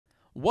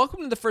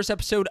Welcome to the first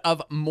episode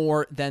of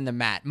More Than the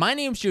Mat. My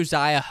name's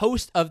Josiah,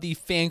 host of the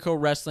Fanco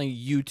Wrestling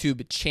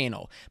YouTube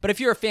channel. But if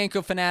you're a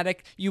Fanco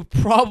fanatic, you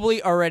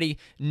probably already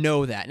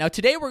know that. Now,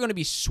 today we're going to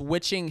be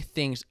switching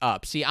things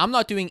up. See, I'm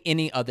not doing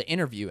any of the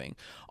interviewing.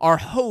 Our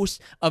host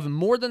of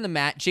More Than the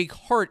Mat, Jake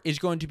Hart, is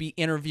going to be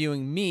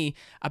interviewing me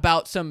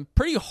about some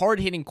pretty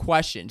hard-hitting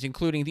questions,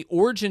 including the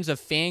origins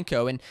of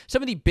Fanco and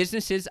some of the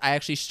businesses I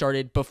actually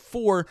started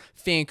before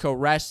Fanco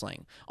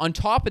Wrestling. On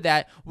top of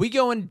that, we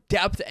go in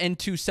depth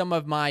into some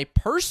of my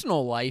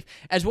personal life,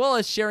 as well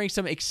as sharing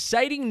some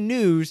exciting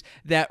news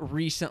that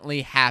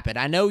recently happened.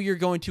 I know you're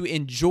going to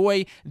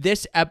enjoy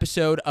this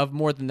episode of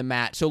More Than the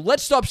Mat. So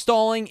let's stop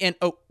stalling and,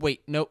 oh,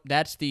 wait, nope,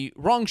 that's the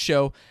wrong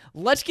show.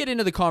 Let's get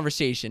into the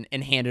conversation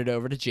and hand it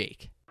over to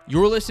Jake.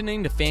 You're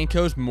listening to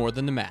Fanco's More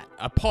Than the Mat,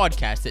 a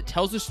podcast that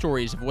tells the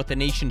stories of what the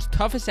nation's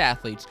toughest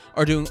athletes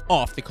are doing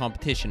off the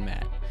competition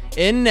mat.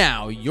 And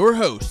now, your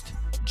host,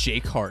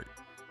 Jake Hart.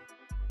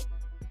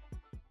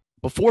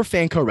 Before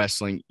Fanco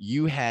Wrestling,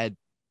 you had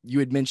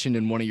mentioned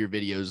in one of your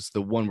videos,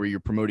 the one where you're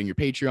promoting your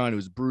Patreon, it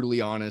was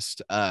brutally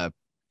honest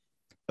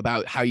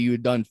about how you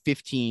had done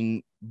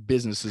 15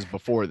 businesses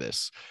before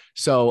this.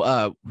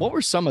 So what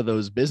were some of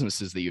those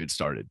businesses that you had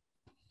started?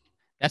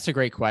 That's a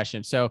great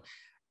question. So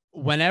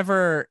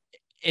whenever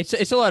it's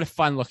a lot of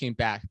fun looking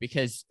back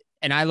because,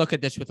 and I look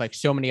at this with like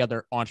so many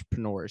other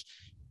entrepreneurs,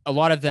 a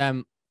lot of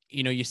them,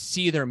 you know, you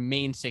see their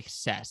main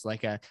success,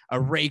 like a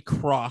Ray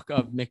Kroc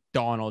of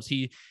McDonald's.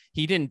 He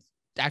didn't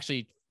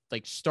actually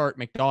like start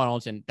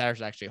McDonald's, and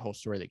there's actually a whole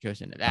story that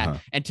goes into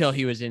that until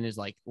he was in his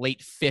like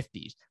late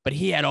 50s. But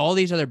he had all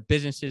these other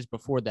businesses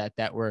before that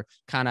were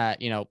kind of,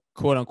 you know,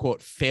 quote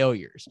unquote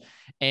failures.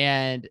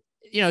 And,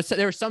 you know, so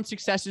there were some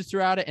successes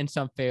throughout it and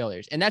some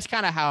failures. And that's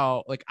kind of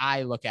how like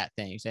I look at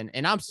things.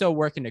 And I'm still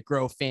working to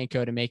grow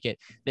Fanco to make it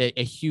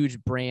a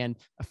huge brand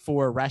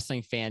for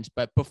wrestling fans.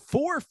 But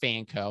before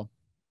Fanco,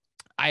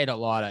 I had a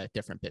lot of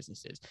different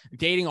businesses,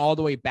 dating all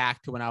the way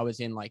back to when I was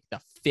in like the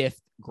 5th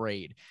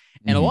grade.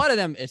 And a lot of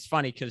them, it's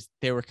funny because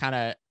they were kind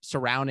of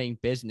surrounding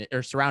business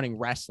or surrounding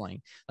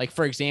wrestling. Like,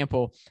 for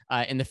example,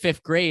 in the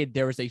 5th grade,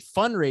 there was a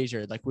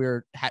fundraiser. Like we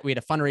had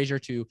a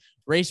fundraiser to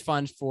raise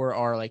funds for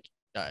our like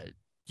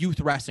youth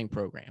wrestling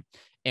program.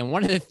 And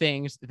one of the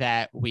things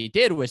that we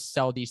did was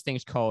sell these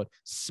things called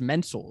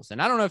Smensels.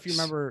 And I don't know if you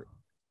remember,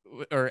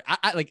 or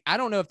I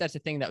don't know if that's a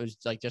thing that was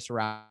like just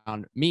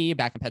around me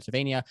back in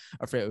Pennsylvania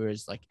or if it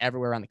was like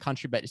everywhere around the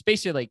country, but it's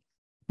basically like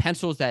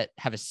pencils that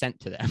have a scent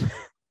to them.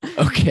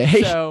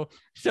 Okay.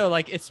 So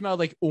like it smelled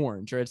like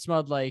orange or it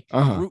smelled like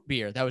root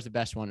beer. That was the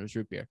best one. It was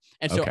root beer.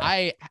 And so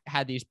I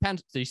had these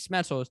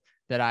Smensels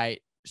that I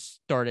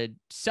started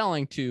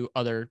selling to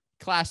other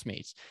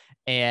classmates.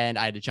 And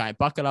I had a giant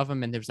bucket of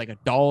them, and there was like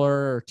 $1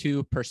 or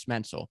 $2 per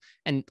Smensel.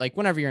 And like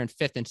whenever you're in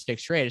 5th and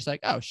 6th grade, it's like,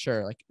 oh,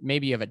 sure, like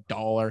maybe you have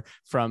 $1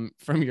 from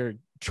your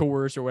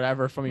chores or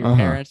whatever from your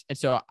parents. And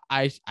so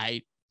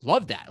I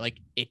loved that. Like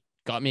it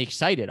got me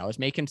excited. I was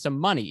making some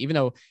money, even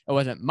though it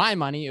wasn't my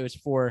money. It was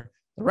for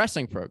the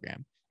wrestling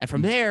program. And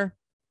from there,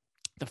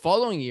 the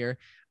following year,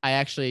 I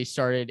actually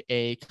started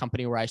a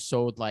company where I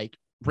sold like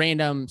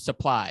random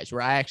supplies,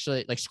 where I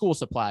actually like school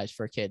supplies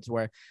for kids,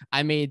 where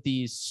I made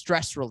these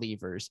stress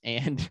relievers.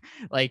 And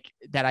like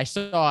that I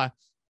saw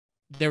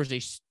there was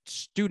a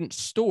student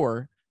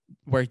store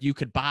where you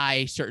could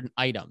buy certain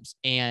items.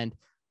 And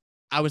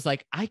I was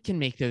like, I can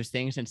make those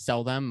things and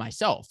sell them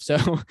myself. So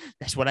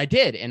that's what I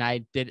did. And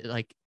I did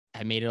like,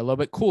 I made it a little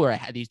bit cooler. I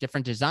had these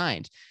different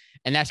designs.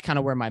 And that's kind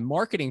of where my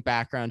marketing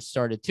background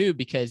started too,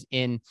 because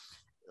in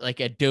like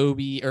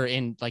Adobe or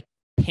in like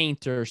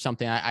Paint or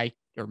something,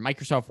 or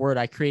Microsoft Word,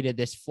 I created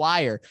this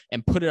flyer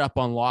and put it up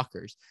on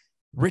lockers.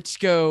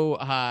 Richco,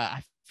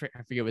 I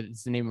forget what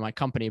it's the name of my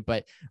company,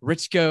 but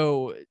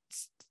Richco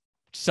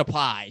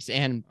supplies.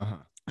 And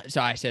so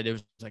I said it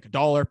was like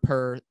 $1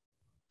 per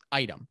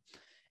item.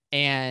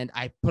 And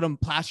I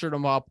plastered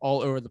them up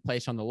all over the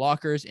place on the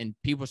lockers, and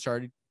people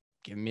started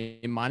giving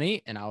me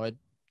money, and I would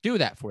do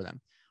that for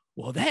them.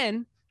 Well,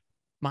 then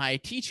my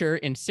teacher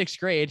in 6th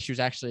grade, she was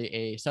actually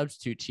a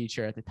substitute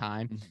teacher at the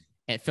time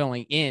and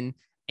filling in,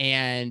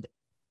 and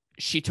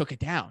she took it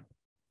down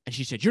and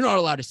she said, "You're not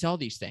allowed to sell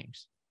these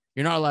things.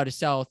 You're not allowed to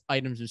sell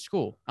items in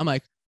school." I'm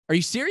like, "Are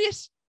you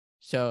serious?"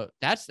 So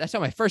that's how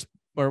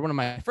one of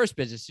my first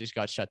businesses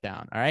got shut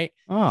down. All right.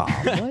 Oh,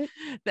 what?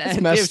 That's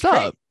messed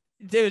up.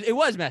 It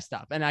was messed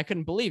up, and I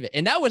couldn't believe it.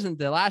 And that wasn't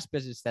the last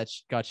business that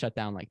got shut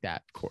down like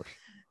that. Of course.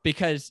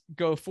 Because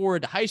go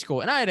forward to high school,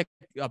 and I had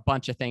a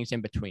bunch of things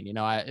in between, you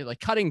know, I like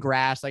cutting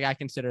grass. Like I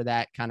consider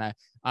that kind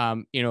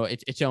of, you know,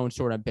 its own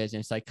sort of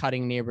business, like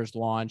cutting neighbors'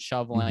 lawn,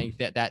 shoveling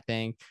that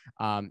thing.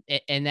 And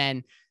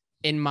then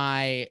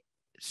it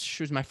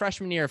was my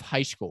freshman year of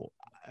high school,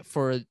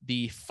 for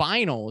the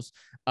finals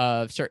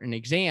of certain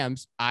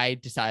exams, I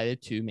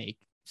decided to make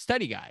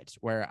study guides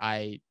where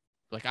I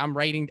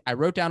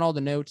wrote down all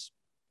the notes,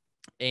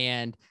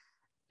 and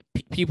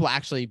people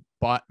actually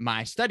bought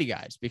my study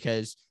guides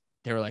because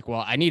they were like,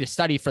 well, I need to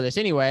study for this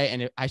anyway.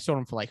 And I sold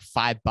them for like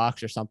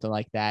 $5 or something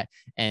like that.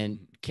 And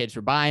kids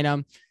were buying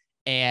them.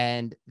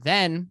 And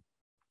then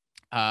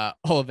all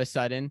of a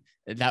sudden,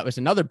 that was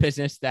another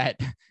business that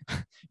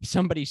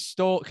somebody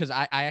stole, because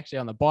I actually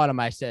on the bottom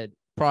I said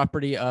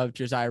property of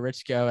Josiah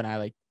Ritzko, and I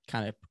like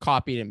kind of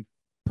copied and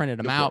printed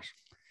them out.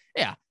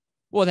 Yeah.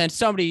 Well, then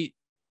somebody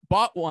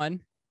bought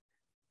one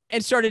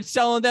and started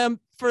selling them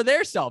for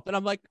their self. And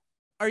I'm like,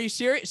 are you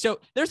serious? So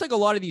there's like a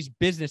lot of these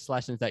business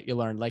lessons that you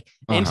learn, like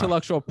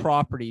intellectual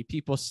property,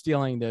 people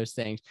stealing those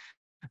things.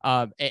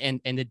 And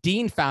the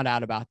dean found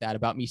out about that,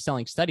 about me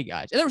selling study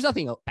guides. And there was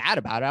nothing bad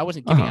about it. I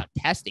wasn't giving out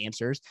test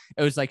answers.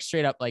 It was like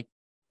straight up like,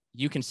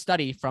 you can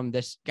study from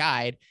this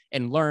guide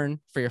and learn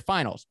for your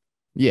finals.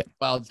 Yeah.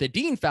 Well, the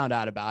dean found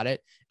out about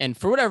it. And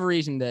for whatever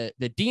reason,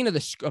 the dean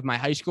of my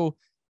high school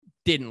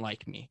didn't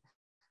like me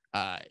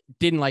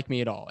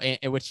at all.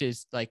 And which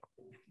is like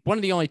one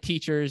of the only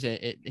teachers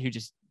who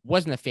just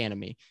wasn't a fan of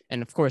me.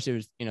 And of course it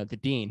was, the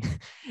dean.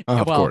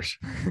 Of course.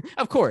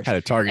 Of course. Had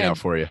a target out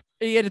for you.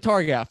 He had a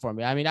target out for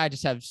me. I mean, I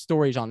just have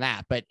stories on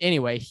that. But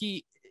anyway,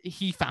 he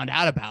found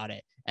out about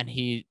it, and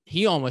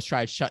he almost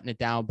tried shutting it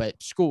down,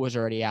 but school was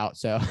already out.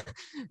 So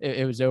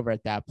it was over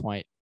at that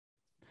point.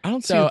 I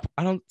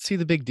don't see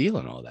the big deal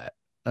in all that.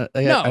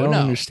 I don't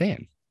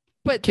understand.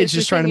 But kids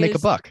just trying to make a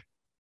buck.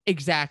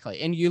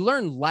 Exactly. And you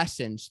learn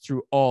lessons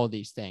through all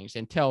these things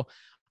until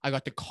I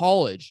got to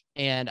college,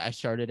 and I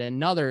started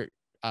another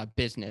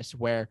business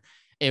where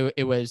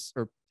it was,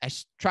 or I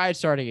tried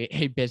starting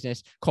a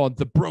business called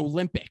the Bro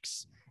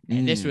Olympics.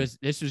 And this was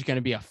going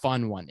to be a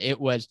fun one. It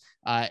was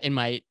in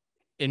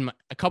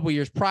a couple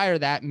years prior to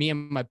that, me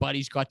and my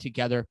buddies got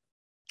together,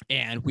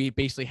 and we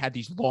basically had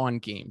these lawn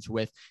games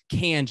with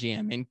can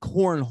jam and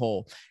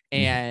cornhole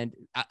and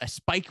a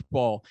spike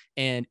ball.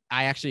 And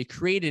I actually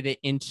created it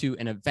into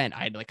an event.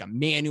 I had like a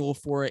manual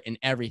for it and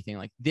everything.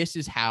 Like, this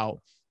is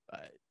how,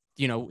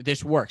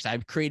 this works.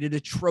 I've created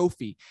a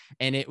trophy,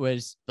 and it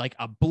was like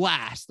a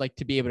blast, like,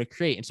 to be able to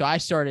create. And so I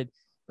started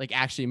like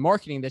actually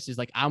marketing this as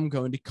like, I'm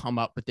going to come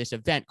up with this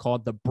event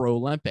called the Bro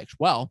Olympics.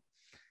 Well,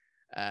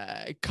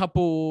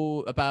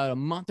 about a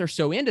month or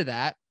so into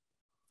that,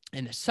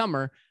 in the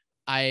summer,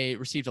 I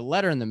received a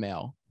letter in the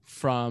mail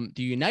from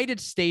the United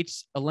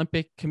States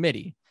Olympic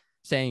Committee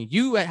saying,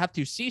 you have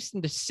to cease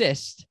and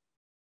desist.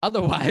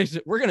 Otherwise,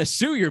 we're going to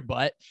sue your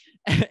butt.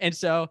 And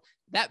so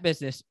that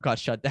business got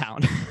shut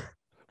down.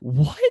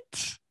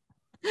 What?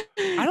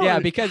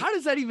 Because how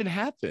does that even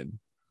happen?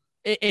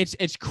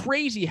 It's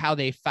crazy how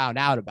they found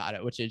out about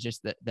it, which is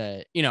just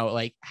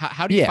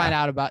how do you find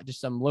out about just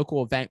some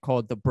local event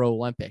called the Bro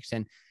Olympics?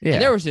 And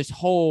there was this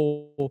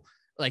whole,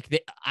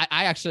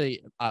 I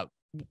actually,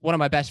 one of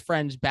my best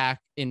friends back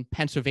in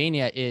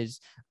Pennsylvania is,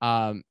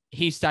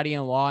 he's studying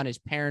law, and his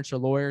parents are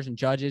lawyers and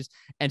judges.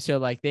 And so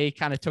like, they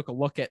kind of took a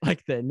look at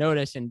like the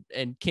notice and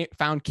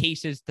found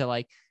cases to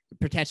like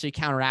potentially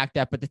counteract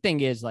that. But the thing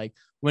is, like,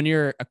 when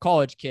you're a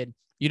college kid,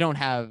 you don't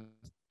have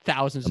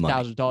thousands of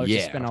dollars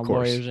to spend on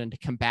lawyers and to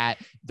combat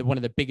one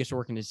of the biggest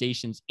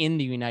organizations in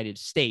the United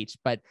States.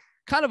 But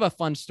kind of a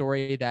fun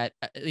story that,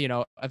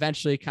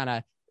 eventually kind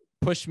of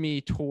pushed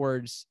me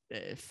towards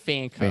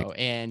Fanco.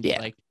 And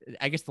like,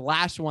 I guess the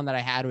last one that I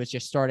had was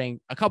just starting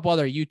a couple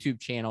other YouTube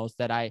channels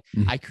that I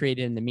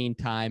created in the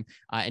meantime,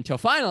 until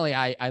finally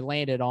I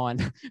landed on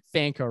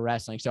Fanco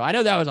Wrestling. So I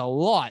know that was a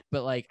lot,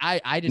 but like,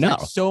 I just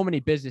have so many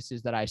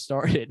businesses that I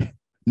started.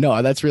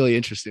 No, that's really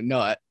interesting.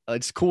 No,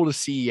 it's cool to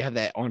see you have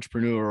that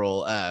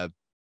entrepreneurial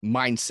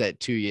mindset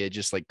to you,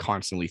 just like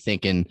constantly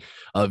thinking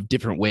of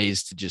different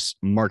ways to just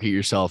market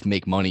yourself,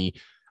 make money.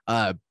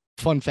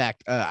 Fun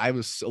fact, I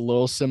was a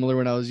little similar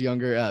when I was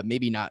younger,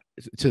 maybe not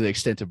to the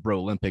extent of Bro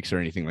Olympics or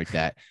anything like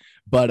that.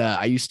 But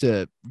I used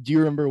to, do you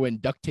remember when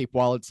duct tape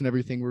wallets and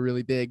everything were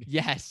really big?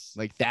 Yes.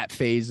 Like that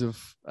phase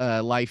of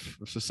life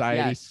of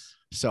society. Yes.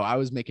 So I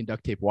was making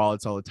duct tape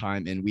wallets all the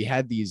time. And we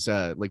had these,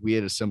 we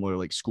had a similar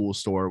like school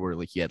store where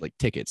like you had like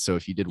tickets. So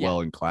if you did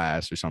well in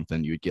class or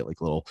something, you would get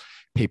like little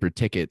paper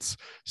tickets.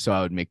 So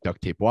I would make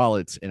duct tape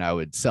wallets, and I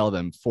would sell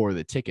them for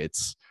the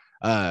tickets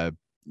to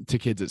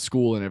kids at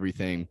school and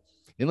everything.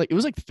 And like, it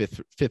was like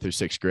fifth or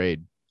sixth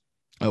grade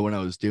when I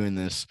was doing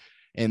this.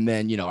 And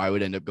then, I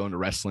would end up going to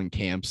wrestling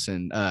camps,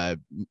 and I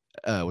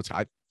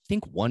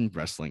think one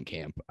wrestling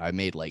camp, I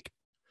made like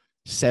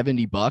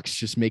 $70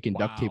 just making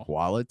duct tape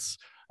wallets.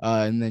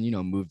 And then,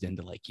 moved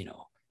into like,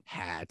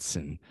 hats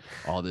and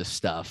all this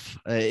stuff.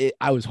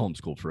 I was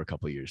homeschooled for a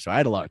couple of years, so I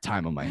had a lot of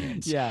time on my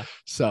hands. Yeah.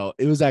 So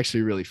it was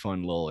actually a really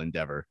fun little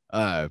endeavor.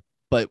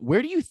 But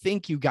where do you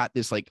think you got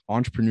this like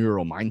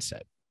entrepreneurial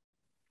mindset?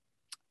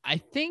 I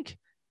think,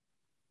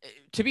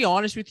 to be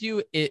honest with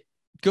you, it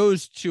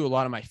goes to a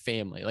lot of my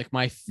family. Like,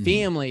 my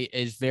family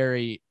is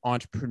very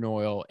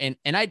entrepreneurial, and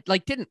I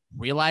like didn't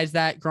realize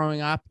that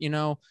growing up,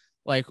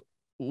 like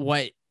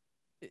what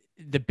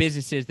the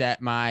businesses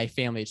that my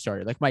family had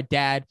started. Like, my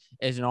dad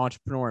is an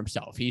entrepreneur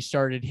himself. He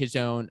started his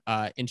own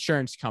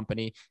insurance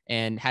company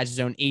and has his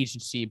own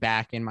agency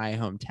back in my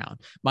hometown.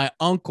 My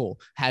uncle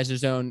has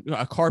his own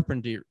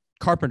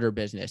carpenter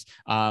business,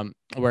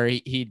 where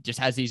he just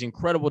has these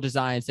incredible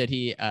designs that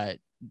he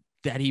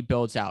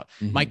builds out.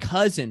 My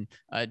cousin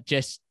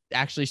just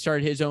actually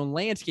started his own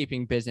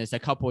landscaping business a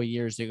couple of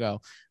years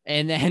ago.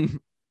 And then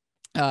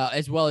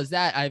As well as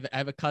that, I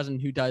have a cousin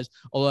who does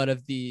a lot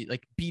of the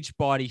like beach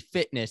body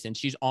fitness, and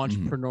she's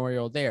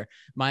entrepreneurial there.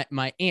 My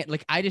aunt,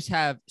 like I just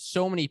have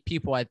so many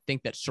people I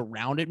think that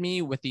surrounded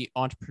me with the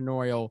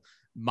entrepreneurial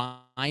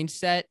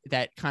mindset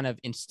that kind of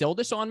instilled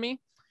this on me.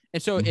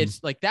 And so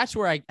it's like, that's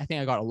where I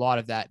think I got a lot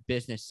of that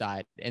business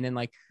side. And then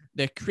like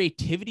the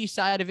creativity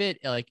side of it,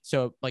 like,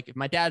 so like if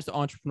my dad's the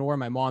entrepreneur,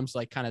 my mom's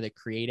like kind of the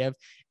creative.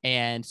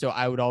 And so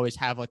I would always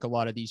have like a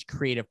lot of these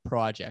creative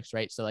projects,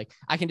 right? So like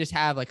I can just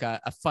have like a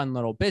fun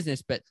little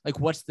business, but like,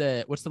 what's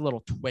the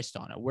little twist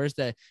on it? Where's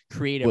the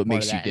creative what part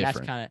makes of that? you And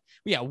that's kind of,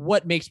 yeah,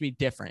 what makes me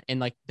different.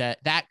 And like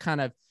that kind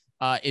of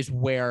is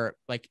where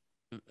like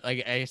I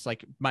guess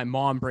like my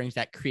mom brings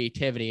that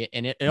creativity,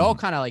 and it all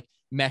kind of like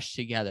mesh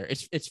together.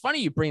 It's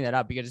funny you bring that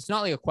up, because it's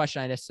not like a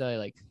question I necessarily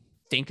like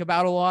think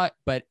about a lot,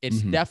 but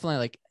it's definitely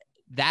like,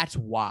 that's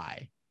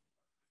why.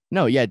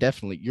 No, yeah,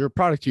 definitely. You're a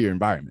product of your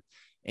environment.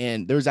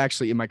 And there was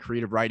actually in my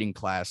creative writing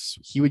class,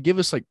 he would give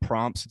us like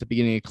prompts at the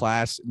beginning of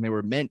class, and they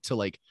were meant to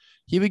like,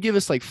 he would give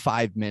us like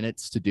 5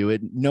 minutes to do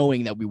it,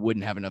 knowing that we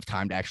wouldn't have enough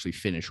time to actually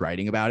finish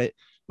writing about it.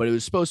 But it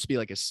was supposed to be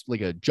like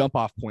a jump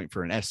off point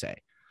for an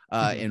essay.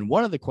 And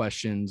one of the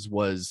questions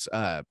was,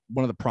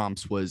 one of the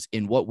prompts was,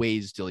 in what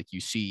ways do like you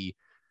see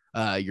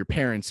your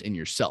parents and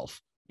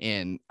yourself?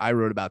 And I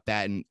wrote about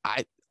that. And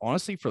I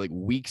honestly, for like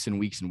weeks and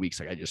weeks and weeks,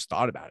 like I just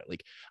thought about it.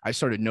 Like I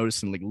started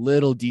noticing like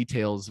little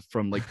details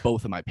from like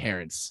both of my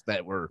parents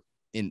that were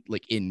in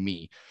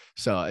me.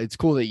 So it's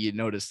cool that you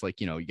notice, like,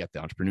 you know, you got the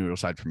entrepreneurial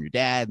side from your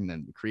dad and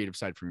then the creative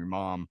side from your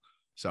mom.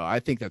 So I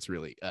think that's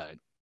really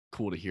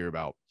cool to hear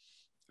about.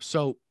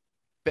 So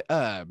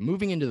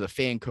moving into the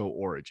Fanco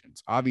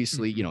origins,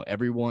 obviously, you know,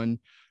 everyone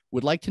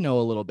would like to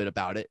know a little bit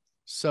about it.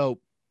 So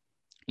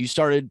you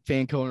started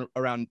Fanco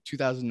around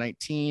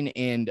 2019,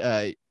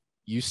 and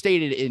you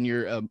stated in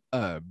your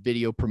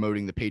video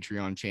promoting the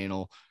Patreon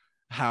channel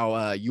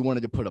how you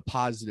wanted to put a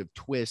positive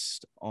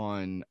twist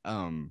on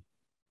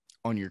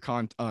your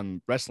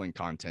on wrestling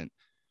content.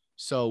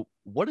 So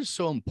what is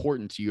so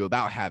important to you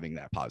about having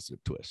that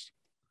positive twist?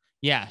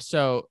 Yeah,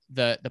 so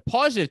the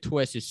positive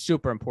twist is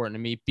super important to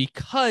me,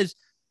 because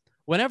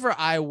whenever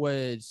I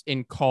was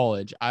in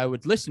college, I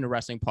would listen to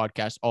wrestling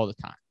podcasts all the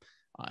time.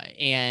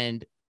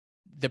 And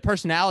the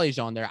personalities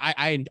on there,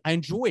 I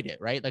enjoyed it,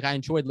 right? Like I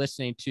enjoyed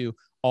listening to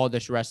all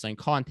this wrestling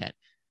content.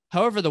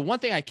 However, the one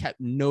thing I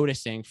kept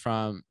noticing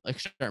from like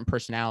certain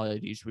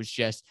personalities was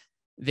just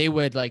they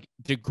would like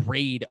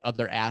degrade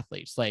other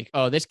athletes. Like,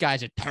 oh, this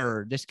guy's a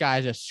turd. This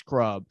guy's a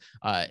scrub.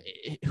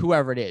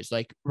 Whoever it is,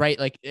 like, right.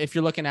 Like if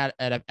you're looking at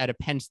a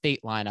Penn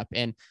State lineup,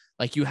 and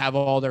like you have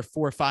all their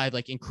 4 or 5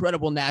 like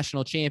incredible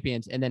national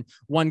champions, and then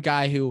one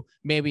guy who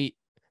maybe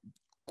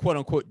quote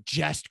unquote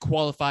just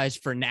qualifies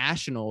for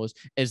nationals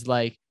is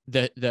like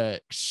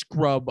the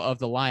scrub of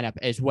the lineup,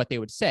 is what they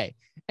would say.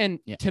 And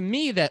to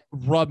me, that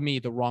rubbed me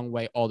the wrong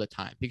way all the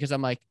time, because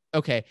I'm like,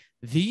 okay,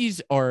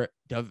 these are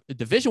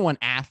Division I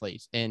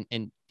athletes. And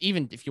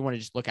even if you want to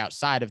just look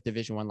outside of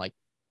Division I, like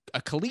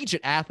a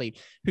collegiate athlete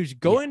who's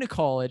going to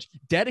college,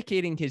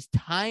 dedicating his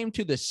time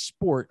to the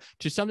sport,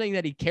 to something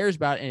that he cares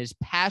about and is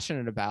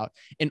passionate about,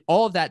 and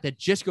all of that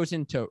just goes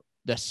into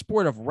the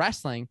sport of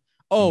wrestling.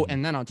 Oh,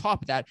 and then on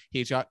top of that,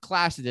 he's got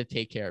classes to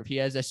take care of. He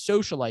has a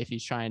social life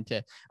he's trying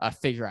to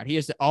figure out. He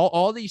has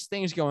all these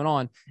things going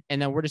on, and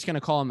then we're just going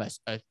to call him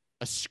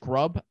a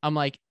scrub. I'm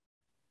like,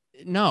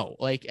 no,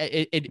 like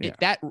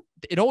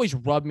it always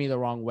rubbed me the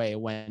wrong way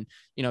when,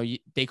 you know,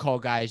 they call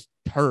guys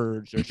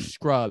turds or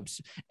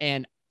scrubs.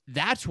 And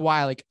that's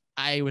why, like,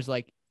 I was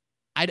like,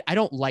 I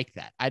don't like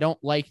that. I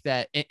don't like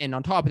that. And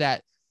on top of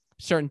that,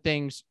 certain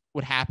things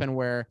would happen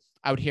where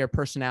I would hear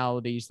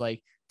personalities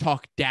like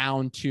talk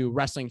down to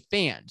wrestling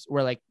fans,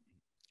 where like,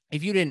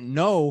 if you didn't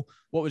know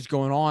what was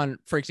going on,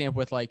 for example,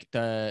 with like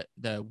the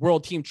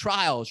world team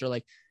trials, or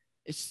like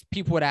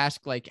people would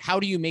ask like, how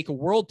do you make a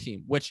world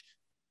team? Which,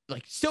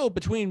 like, still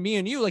between me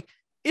and you, like,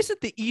 isn't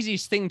the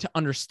easiest thing to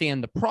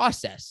understand the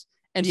process.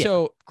 And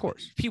so of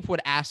course people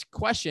would ask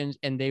questions,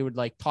 and they would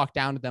like talk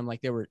down to them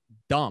like they were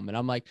dumb. And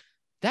I'm like,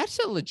 that's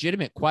a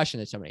legitimate question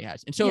that somebody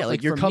has. And so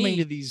like you're coming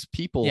to these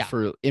people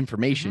for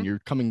information.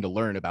 You're coming to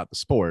learn about the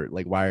sport.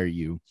 Like, why are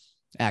you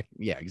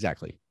yeah,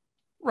 exactly.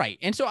 Right.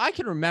 And so I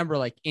can remember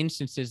like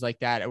instances like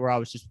that where I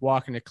was just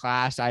walking to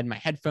class, I had my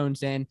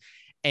headphones in,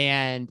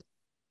 and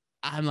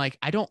I'm like,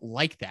 I don't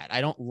like that.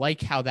 I don't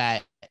like how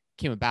that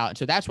came about. And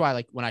so that's why,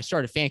 like, when I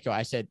started Fanco,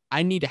 I said,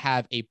 I need to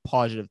have a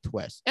positive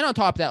twist. And on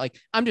top of that, like,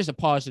 I'm just a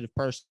positive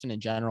person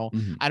in general.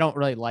 I don't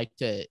really like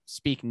to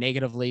speak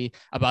negatively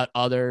about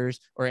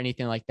others or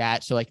anything like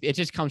that. So like, it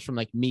just comes from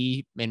like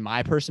me and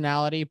my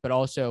personality, but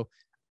also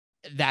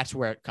that's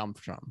where it comes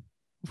from.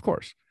 Of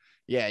course.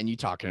 Yeah. And you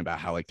talking about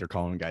how like they're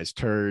calling guys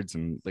turds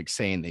and like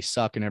saying they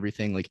suck and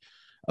everything. Like,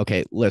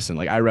 okay, listen,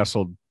 like I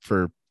wrestled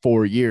for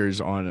 4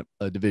 years on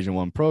a Division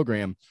I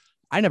program.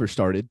 I never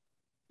started,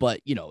 but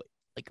you know,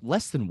 like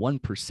less than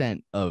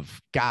 1%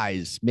 of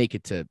guys make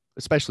it to,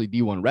 especially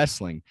D1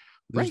 wrestling.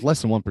 There's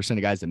less than 1%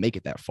 of guys that make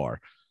it that far.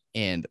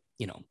 And,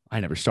 you know, I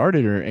never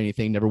started or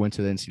anything, never went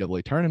to the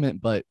NCAA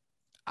tournament, but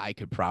I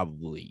could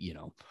probably, you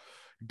know,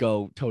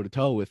 go toe to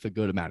toe with a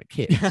good amount of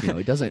kids.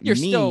 It doesn't You're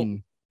mean still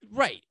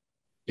right.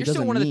 You're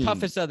still one of the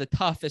toughest of the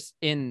toughest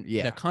in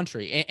the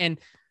country. And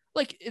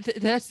like,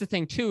 that's the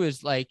thing too,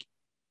 is like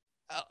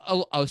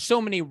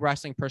so many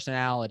wrestling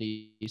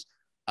personalities,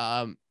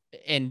 and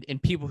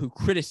people who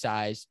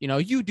criticize,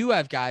 you do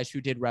have guys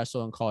who did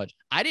wrestle in college.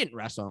 I didn't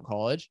wrestle in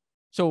college.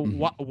 So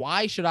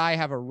why should I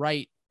have a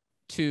right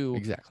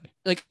to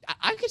like,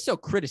 I can still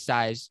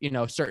criticize,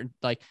 certain,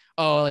 like,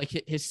 oh,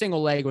 like his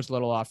single leg was a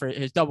little off, or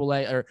his double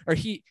leg, or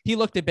he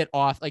looked a bit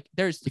off. Like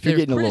if you're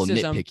getting criticism, a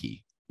little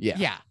nitpicky.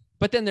 Yeah.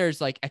 But then there's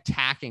like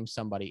attacking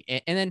somebody.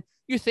 And then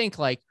you think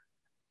like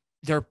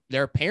there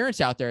are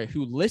parents out there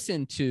who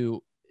listen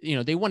to,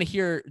 they want to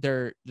hear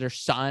their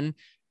son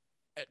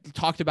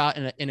talked about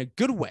in a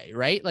good way,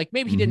 right? Like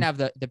maybe he didn't have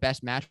the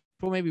best match,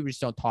 but maybe we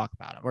just don't talk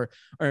about him,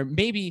 or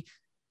maybe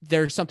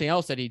there's something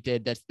else that he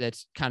did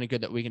that's kind of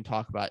good that we can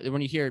talk about.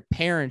 When you hear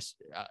parents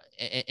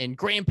and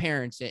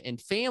grandparents and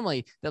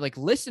family that like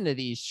listen to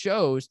these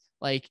shows,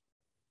 like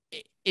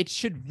it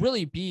should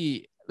really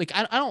be like,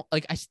 I don't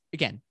like,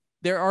 again,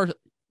 there are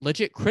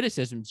legit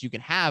criticisms you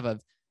can have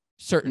of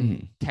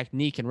certain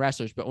technique and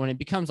wrestlers, but when it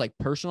becomes like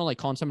personal, like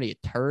calling somebody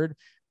a turd,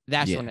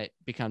 that's when it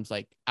becomes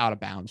like out of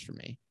bounds for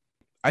me.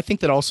 I think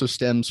that also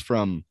stems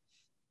from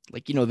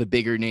like, the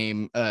bigger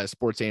name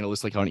sports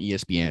analysts, like on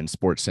ESPN,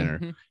 Sports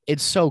Center.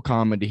 It's so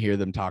common to hear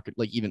them talk,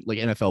 like even like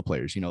NFL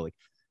players, like,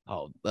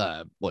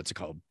 what's it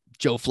called?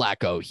 Joe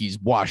Flacco, he's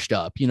washed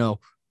up, right.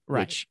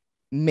 Which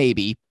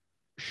maybe,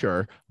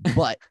 sure.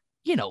 But,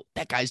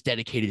 that guy's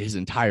dedicated his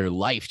entire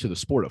life to the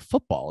sport of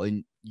football,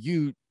 and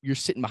you're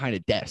sitting behind a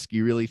desk.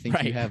 You really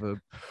think you have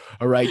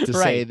a right to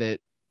say that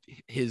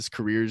his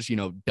career's,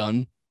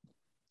 done?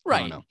 Right. I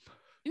don't know.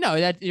 No,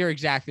 that you're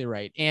exactly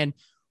right. And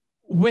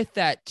with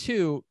that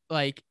too,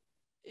 like,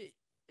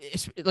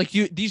 it's like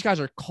these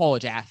guys are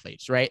college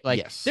athletes, right?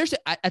 Like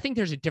I think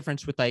there's a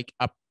difference with like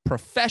a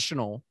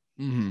professional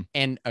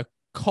and a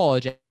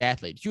college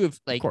athlete. You have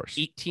like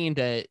 18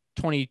 to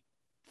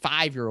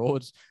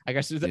 25-year-olds. I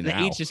guess the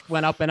age just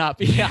went up and up.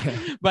 Yeah.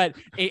 But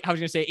I was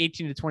going to say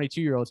 18 to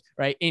 22-year-olds,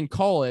 right? In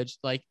college,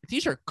 like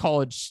these are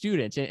college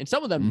students, and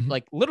some of them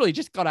like literally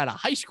just got out of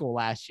high school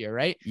last year,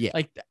 right? Yeah.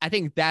 Like I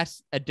think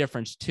that's a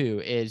difference too,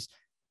 is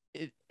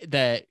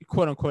the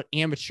quote unquote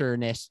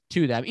amateurness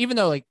to them, even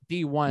though like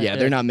D1,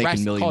 they're not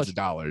making millions of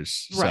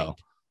dollars. Right.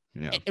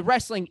 So,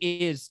 wrestling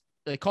is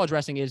college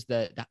wrestling is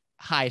the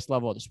highest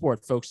level of the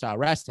sport, folk style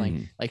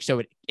wrestling. Like, so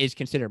it is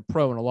considered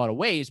pro in a lot of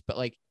ways, but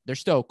like they're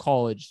still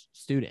college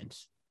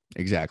students.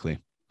 Exactly.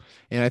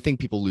 And I think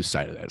people lose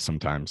sight of that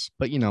sometimes,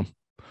 but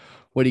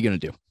what are you going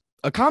to do?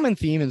 A common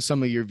theme in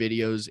some of your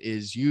videos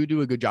is you do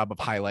a good job of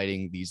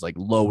highlighting these like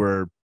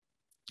lower,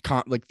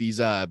 like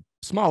these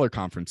smaller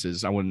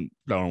conferences. I don't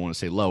want to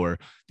say lower,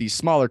 these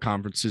smaller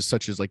conferences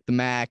such as like the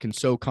MAC and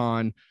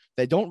SoCon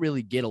that don't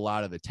really get a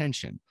lot of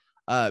attention.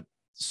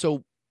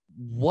 So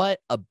what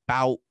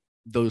about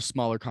those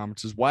smaller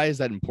conferences? Why is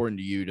that important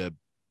to you to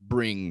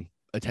bring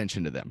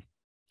attention to them?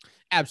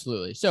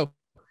 Absolutely. So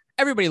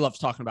everybody loves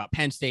talking about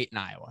Penn State and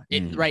Iowa,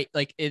 right?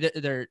 Like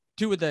they're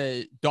two of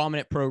the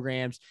dominant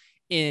programs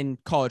in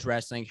college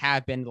wrestling,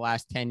 have been the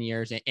last 10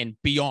 years, and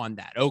beyond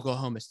that,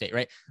 Oklahoma State,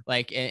 right?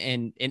 Like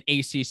in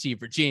ACC,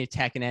 Virginia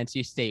Tech and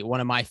NC State,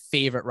 one of my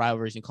favorite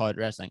rivalries in college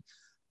wrestling.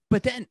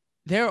 But then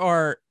there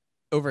are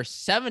over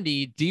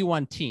 70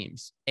 D1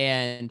 teams,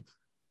 and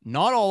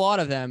not a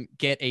lot of them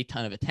get a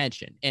ton of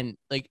attention. And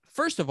like,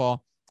 first of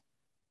all,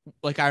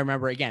 like I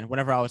remember, again,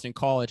 whenever I was in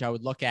college, I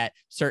would look at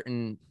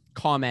certain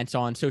comments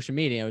on social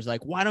media. It was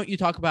like, why don't you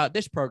talk about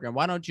this program?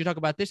 Why don't you talk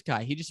about this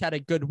guy? He just had a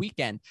good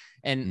weekend.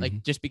 And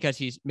like, just because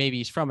he's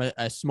from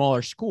a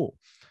smaller school.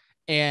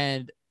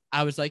 And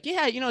I was like,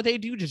 yeah, they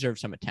do deserve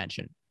some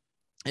attention.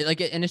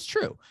 And it's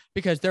true,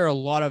 because there are a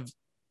lot of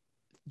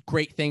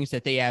great things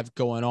that they have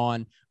going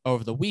on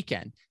over the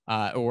weekend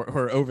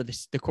or over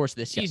the course of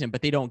the season,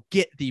 but they don't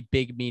get the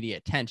big media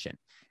attention.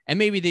 And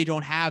maybe they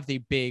don't have the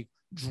big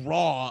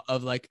draw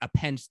of like a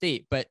Penn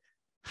State, but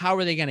how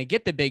are they going to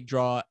get the big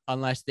draw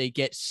unless they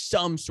get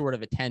some sort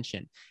of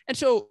attention? And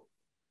so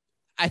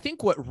I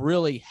think what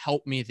really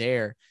helped me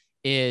there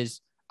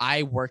is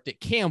I worked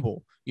at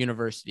Campbell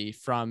University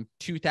from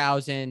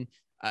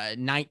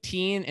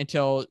 2019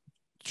 until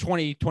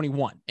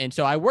 2021. And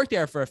so I worked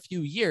there for a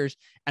few years,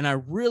 and I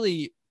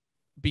really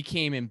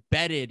became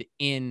embedded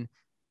in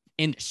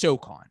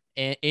SoCon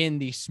and in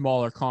the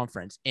smaller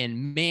conference.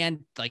 And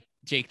man, like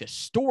Jake, the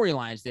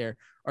storylines there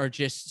are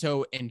just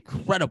so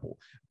incredible.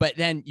 But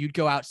then you'd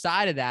go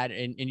outside of that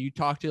and you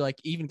talk to like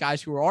even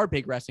guys who are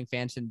big wrestling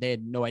fans, and they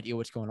had no idea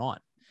what's going on.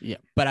 Yeah.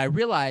 But I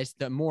realized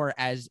that more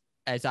as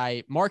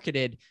I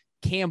marketed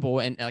Campbell,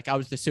 and like I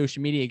was the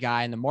social media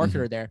guy and the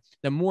marketer there,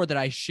 the more that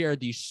I shared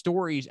these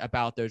stories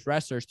about those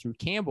wrestlers through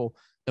Campbell,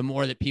 the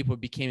more that people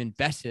became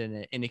invested in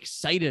it and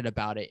excited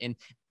about it,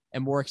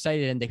 and more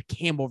excited in the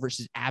Campbell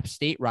versus App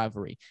State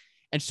rivalry.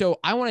 And so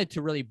I wanted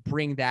to really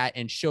bring that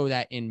and show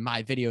that in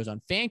my videos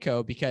on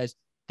Fanco, because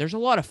there's a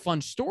lot of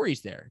fun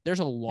stories there. There's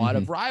a lot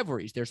of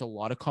rivalries. There's a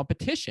lot of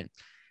competition.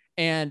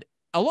 And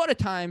a lot of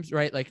times,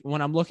 right, like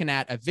when I'm looking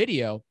at a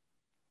video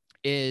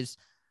is,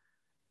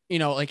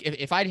 like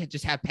if I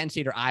just have Penn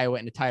State or Iowa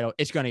in the title,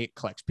 it's going to get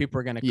clicks. People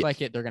are going to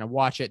click it. They're going to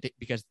watch it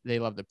because they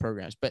love the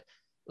programs. But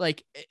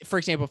like, for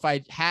example, if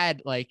I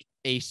had like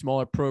a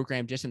smaller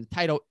program just in the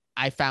title,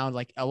 I found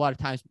like a lot of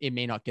times it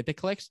may not get the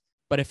clicks.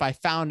 But if I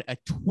found a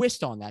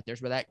twist on that,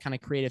 there's where that kind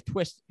of creative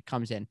twist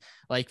comes in.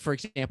 Like, for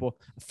example,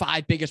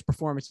 5 biggest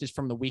performances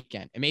from the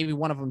weekend. And maybe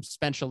one of them is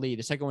Spencer Lee.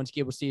 The second one's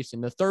Gable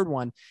Stevenson. The third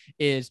one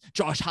is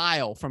Josh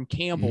Heil from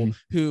Campbell,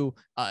 who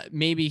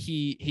maybe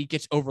he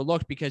gets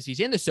overlooked because he's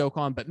in the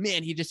SoCon, but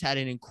man, he just had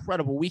an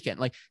incredible weekend.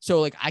 Like,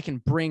 so like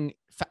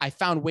I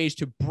found ways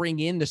to bring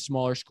in the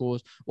smaller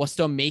schools while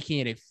still making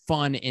it a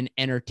fun and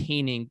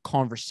entertaining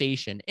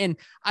conversation. And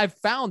I've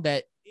found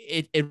that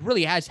it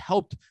really has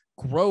helped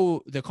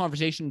grow the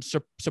conversation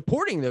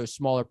supporting those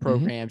smaller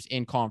programs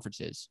in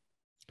conferences.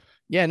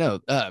 Yeah,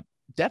 no,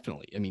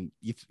 definitely. I mean,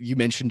 you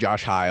mentioned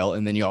Josh Heil,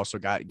 and then you also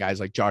got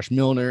guys like Josh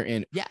Milner,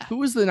 and who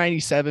was the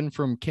 97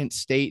 from Kent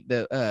State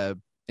that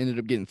ended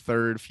up getting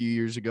third a few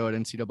years ago at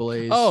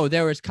NCAA's? Oh,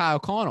 there was Kyle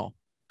Connell.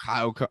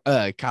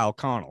 Kyle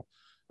Connell.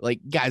 Like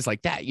guys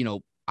like that,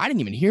 I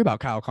didn't even hear about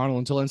Kyle Connell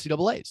until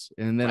NCAA's.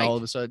 And then all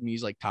of a sudden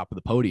he's like top of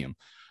the podium.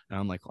 And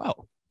I'm like,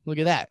 wow, look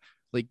at that.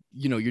 Like,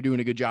 you're doing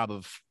a good job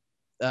of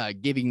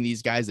giving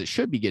these guys that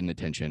should be getting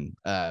attention,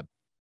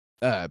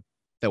 that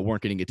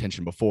weren't getting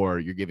attention before,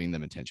 you're giving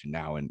them attention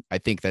now. And I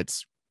think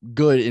that's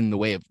good in the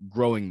way of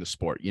growing the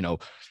sport.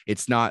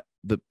 It's not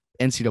the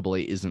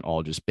NCAA isn't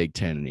all just Big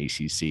 10 and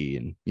ACC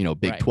and,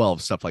 Big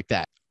 12, stuff like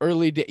that.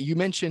 You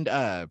mentioned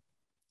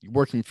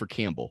working for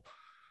Campbell.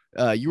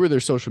 You were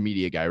their social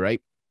media guy,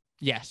 right?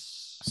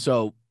 Yes.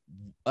 So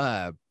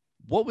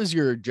what was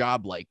your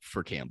job like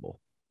for Campbell?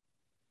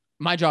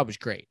 My job was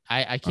great.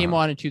 I came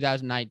on in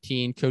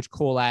 2019. Coach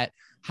Colat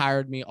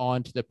hired me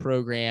onto the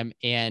program.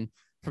 And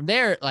from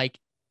there, like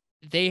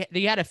they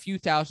had a few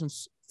thousand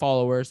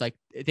followers. Like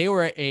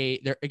they're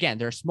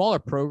a smaller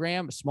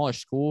program, a smaller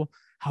school.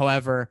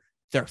 However,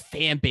 their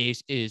fan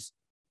base is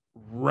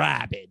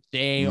rabid.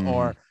 They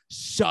are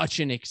such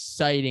an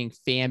exciting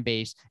fan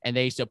base, and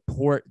they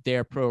support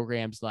their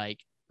programs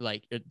like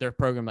their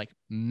program like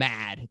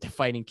mad to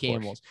Fighting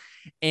Camels.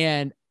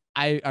 And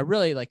I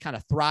really like kind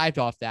of thrived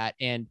off that.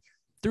 And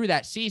through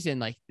that season,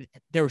 like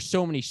there were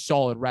so many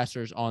solid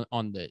wrestlers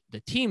on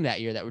the team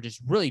that year that were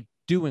just really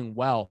doing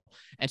well.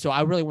 And so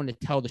I really wanted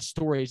to tell the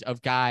stories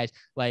of guys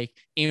like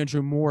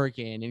Andrew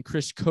Morgan and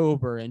Chris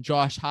Kober and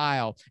Josh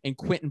Heil and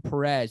Quentin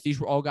Perez. These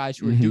were all guys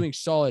who were doing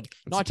solid,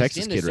 not just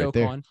in the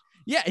SoCon.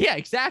 Yeah,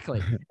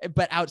 exactly.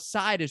 But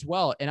outside as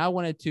well. And I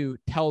wanted to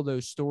tell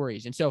those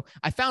stories. And so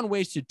I found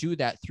ways to do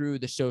that through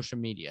the social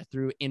media,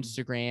 through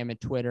Instagram and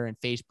Twitter and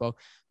Facebook,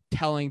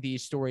 telling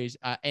these stories.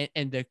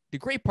 And the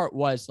great part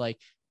was like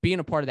being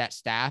a part of that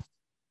staff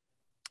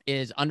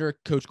is under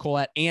Coach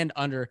Colat and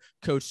under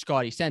Coach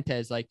Scotty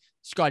Sentes. Like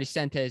Scotty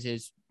Sentes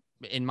is,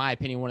 in my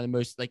opinion, one of the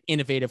most like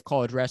innovative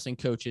college wrestling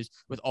coaches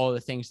with all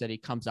the things that he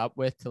comes up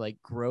with to like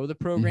grow the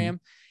program.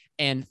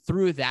 And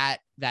through that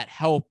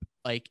help,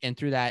 like, and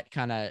through that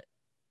kind of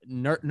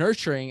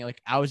nurturing,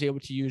 like I was able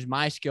to use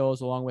my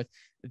skills along with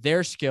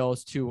their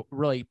skills to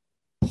really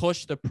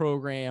push the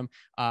program,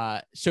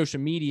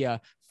 social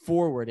media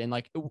forward. And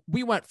like,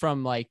 we went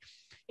from like,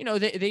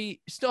 they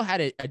still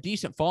had a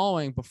decent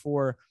following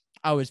before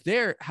I was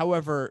there.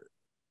 However,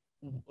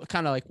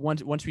 kind of like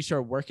once we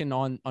started working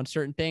on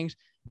certain things,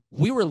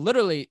 we were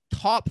literally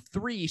top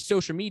 3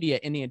 social media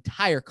in the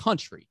entire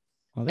country.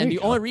 Well, and the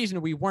only reason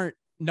we weren't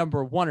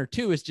number 1 or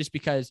 2 is just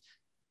because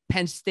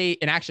Penn State,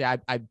 and actually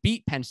I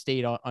beat Penn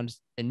State on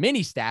in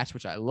mini stats,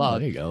 which I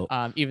love. There you go.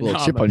 Even though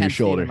I'm a Penn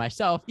Stater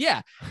myself.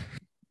 Yeah.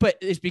 But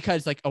it's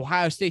because like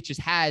Ohio State just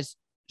has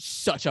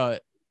such a,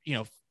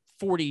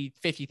 40,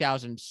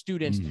 50,000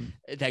 students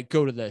that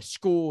go to the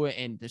school,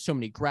 and there's so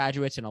many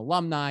graduates and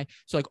alumni.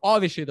 So like,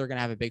 obviously they're going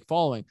to have a big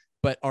following,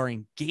 but our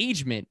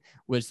engagement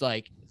was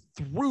like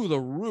through the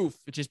roof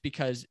just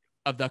because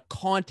of the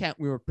content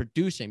we were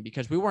producing,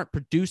 because we weren't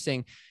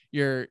producing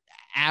your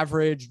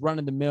average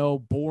run-of-the-mill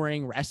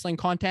boring wrestling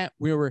content.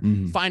 We were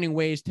finding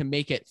ways to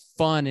make it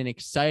fun and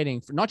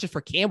exciting for not just for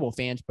Campbell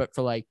fans, but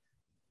for like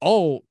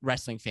all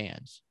wrestling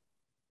fans.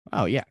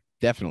 Oh yeah,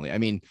 definitely. I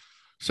mean,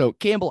 so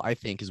Campbell, I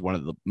think, is one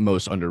of the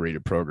most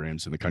underrated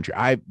programs in the country.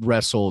 I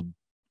wrestled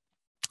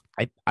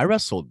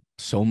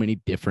so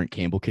many different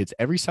Campbell kids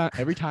every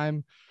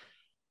time.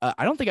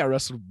 I don't think I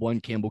wrestled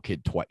one Campbell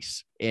kid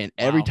twice. And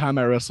every time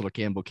I wrestled a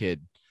Campbell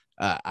kid,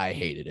 I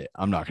hated it.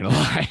 I'm not going to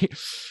lie.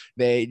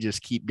 They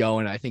just keep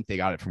going. I think they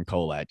got it from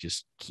Colat.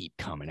 Just keep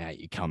coming at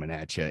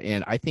you.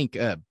 And I think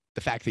the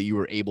fact that you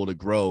were able to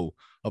grow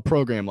a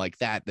program like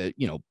that,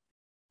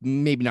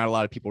 maybe not a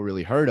lot of people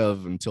really heard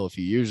of until a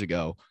few years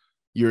ago,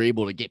 you're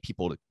able to get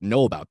people to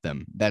know about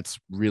them. That's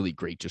really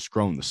great. Just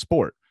growing the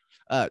sport.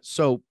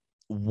 So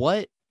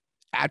what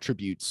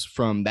attributes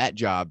from that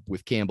job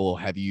with Campbell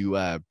have you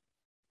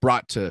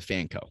brought to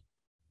Fanco?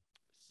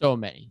 So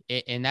many.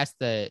 And that's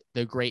the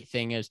great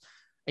thing is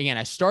again,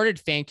 I started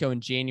Fanco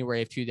in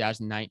January of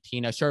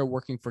 2019. I started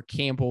working for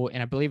Campbell,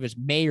 and I believe it was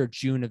May or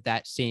June of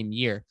that same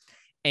year.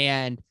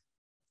 And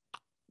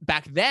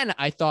back then,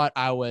 I thought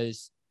I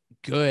was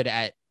good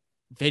at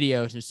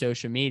videos and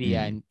social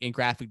media and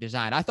graphic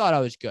design. I thought I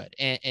was good.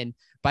 And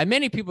by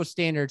many people's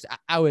standards,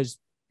 I was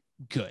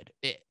good.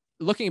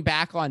 Looking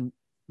back on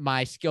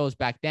my skills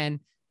back then,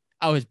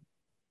 I was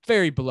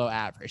very below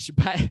average.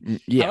 But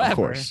of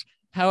course.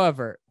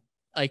 However,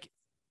 like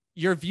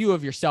your view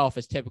of yourself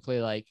is typically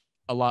like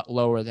a lot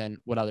lower than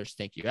what others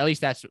think you. At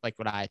least that's like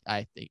what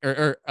I think,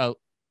 or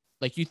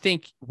like you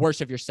think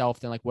worse of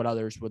yourself than like what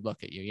others would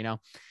look at you, you know?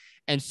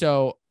 And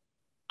so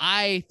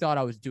I thought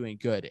I was doing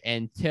good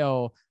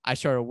until I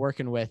started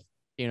working with,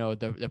 you know,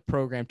 the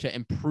program to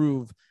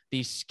improve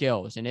these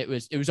skills. And it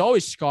was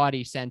always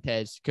Scotty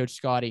Sentes, Coach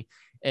Scotty,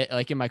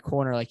 like in my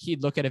corner, like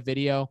he'd look at a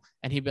video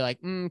and he'd be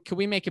like, can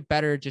we make it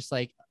better? Just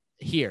like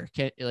here,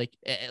 like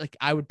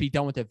I would be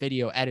done with a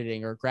video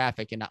editing or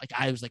graphic. And like,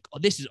 I was like, oh,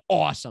 this is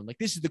awesome. Like,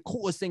 this is the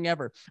coolest thing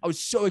ever. I was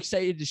so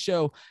excited to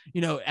show,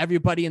 you know,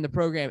 everybody in the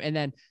program. And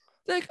then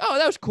they're like, oh,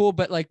 that was cool.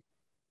 But like,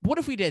 what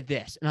if we did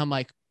this? And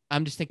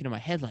I'm just thinking in my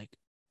head, like,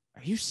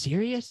 are you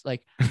serious?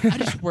 Like, I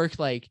just worked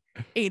like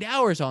 8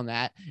 hours on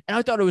that. And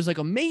I thought it was like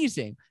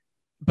amazing.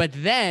 But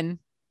then,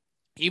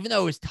 even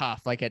though it was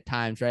tough, like at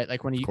times, right?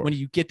 Like when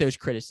you get those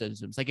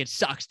criticisms, like it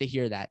sucks to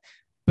hear that.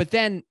 But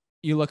then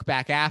you look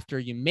back after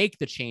you make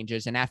the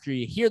changes and after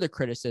you hear the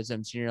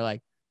criticisms and you're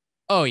like,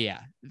 oh yeah,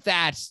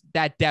 that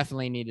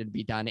definitely needed to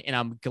be done. And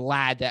I'm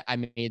glad that I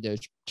made those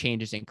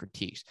changes and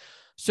critiques.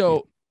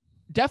 So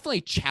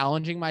definitely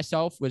challenging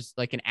myself was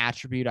like an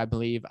attribute I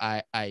believe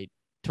I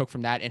took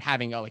from that, and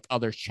having like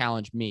others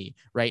challenge me,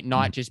 right?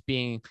 Not just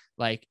being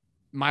like,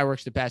 my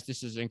work's the best,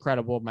 this is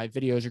incredible, my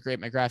videos are great,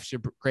 my graphics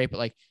are great, but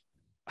like,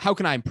 how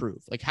can I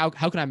improve? Like, how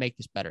can I make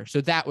this better?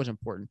 So that was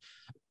important.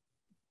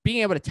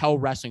 Being able to tell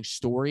wrestling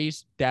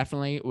stories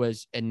definitely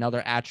was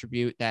another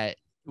attribute that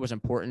was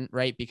important,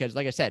 right? Because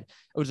like I said,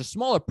 it was a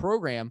smaller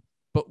program,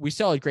 but we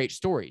still had great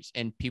stories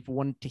and people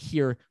wanted to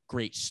hear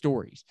great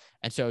stories.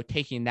 And so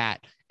taking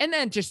that, and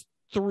then just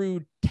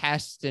through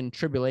tests and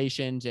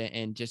tribulations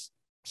and just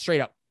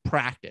straight up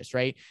practice,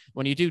 right?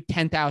 When you do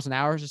 10,000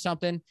 hours or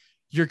something,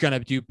 you're going to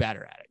do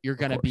better at it. You're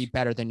going to be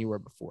better than you were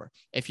before.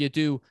 If you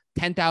do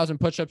 10,000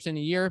 push-ups in a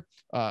year,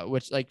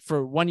 which like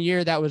for 1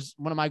 year, that was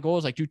one of my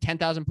goals, like do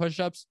 10,000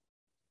 push-ups,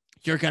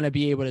 you're going to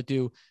be able to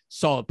do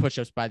solid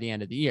push-ups by the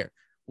end of the year.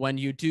 When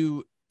you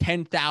do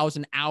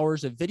 10,000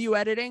 hours of video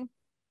editing,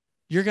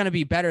 you're going to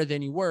be better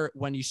than you were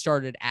when you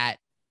started at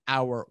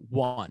hour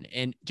one.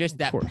 And just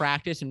that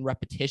practice and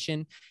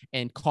repetition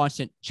and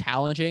constant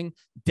challenging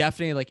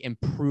definitely like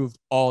improved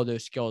all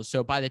those skills.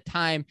 So by the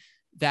time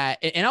that,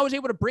 and I was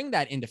able to bring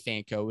that into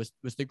Fanco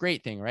was the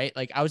great thing, right?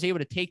 Like I was able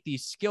to take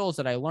these skills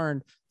that I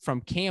learned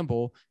from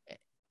Campbell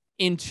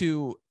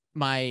into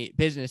my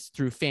business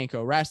through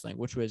Fanco Wrestling,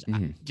 which was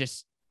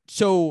just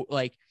so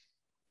like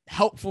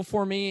helpful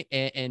for me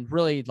and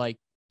really like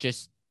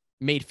just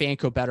made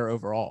Fanco better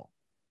overall.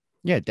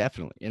 Yeah,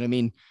 definitely. And I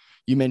mean,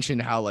 you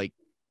mentioned how like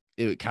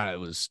it kind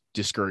of was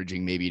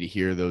discouraging maybe to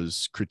hear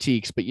those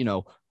critiques, but you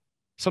know,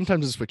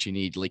 sometimes it's what you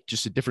need, like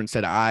just a different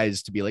set of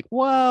eyes to be like,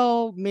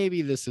 well,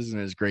 maybe this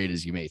isn't as great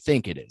as you may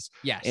think it is.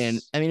 Yes.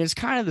 And I mean, it's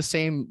kind of the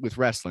same with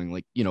wrestling.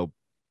 Like, you know,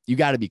 you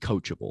got to be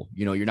coachable.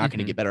 You know, you're not going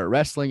to get better at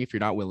wrestling if you're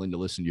not willing to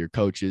listen to your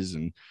coaches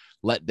and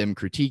let them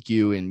critique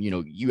you. And, you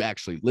know, you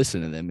actually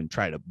listen to them and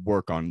try to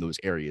work on those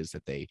areas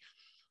that they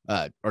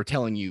are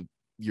telling you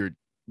you're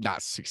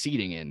not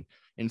succeeding in.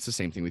 And it's the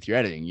same thing with your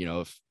editing. You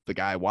know, if the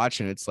guy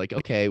watching, it's like,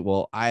 okay,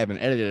 well, I haven't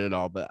edited it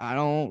all, but I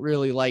don't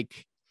really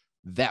like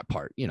that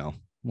part, you know.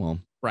 Well,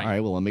 all right,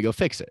 well, let me go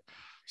fix it.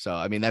 So,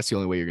 I mean, that's the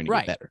only way you're going to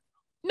get better.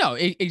 No,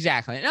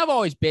 exactly. And I've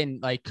always been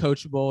like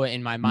coachable,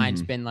 and my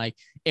mind's been like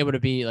able to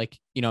be like,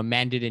 you know,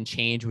 mended and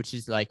change, which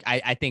is like,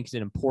 I think is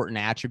an important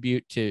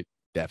attribute to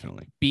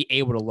definitely be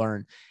able to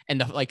learn.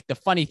 And the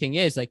funny thing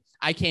is, like,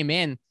 I came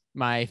in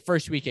my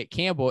first week at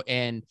Campbell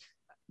and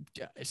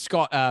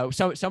Scott,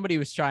 somebody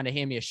was trying to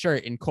hand me a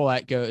shirt and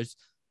Colette goes,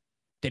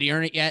 did he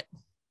earn it yet?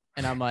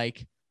 And I'm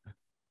like,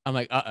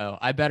 uh-oh,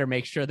 I better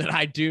make sure that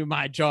I do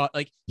my job.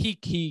 Like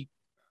the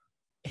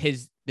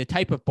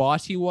type of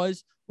boss he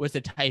was the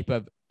type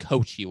of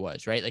coach he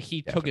was, right? Like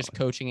he took his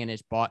coaching and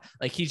his boss,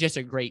 like he's just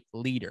a great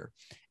leader.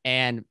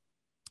 And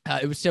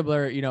it was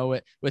similar, you know,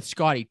 with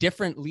Scotty,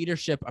 different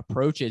leadership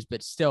approaches,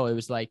 but still it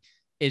was like,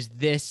 is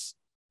this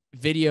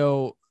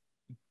video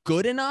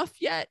good enough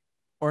yet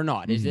or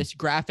not? Is this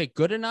graphic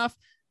good enough?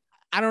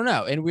 I don't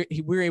know. And we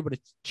were able to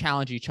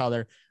challenge each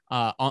other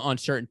on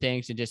certain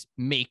things and just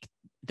make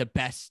the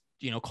best,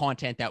 you know,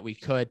 content that we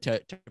could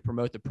to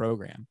promote the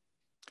program.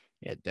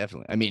 Yeah,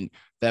 definitely. I mean,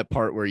 that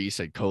part where you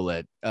said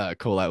Colette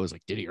was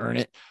like, did he earn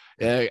it?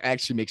 It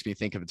actually makes me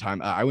think of a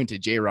time I went to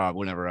J-Rob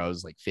whenever I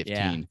was like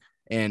 15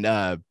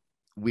 and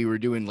we were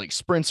doing like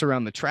sprints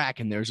around the track.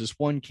 And there's this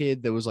one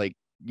kid that was like,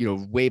 you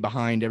know, way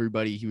behind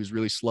everybody. He was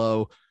really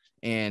slow.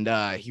 and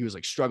he was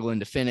like struggling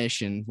to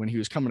finish. And when he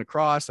was coming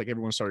across, like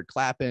everyone started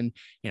clapping.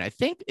 And I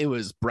think it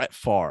was Brett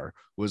Farr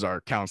was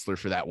our counselor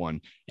for that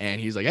one. And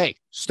he's like, "Hey,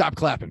 stop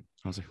clapping."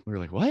 I was like, we were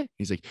like, "What?"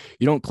 He's like,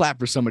 "You don't clap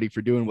for somebody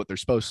for doing what they're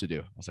supposed to do."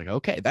 I was like,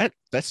 "Okay, that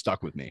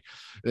stuck with me."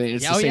 And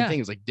it's the same thing.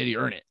 It's like, did he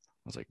earn it?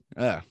 I was like,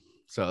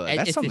 so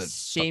that's it's something the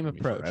same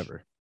approach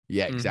forever.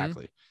 Yeah,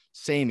 exactly.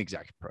 Same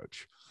exact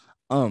approach.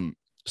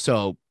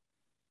 So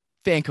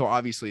Fanco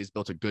obviously has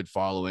built a good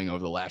following over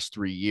the last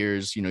 3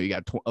 years. You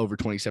got over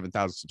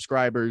 27,000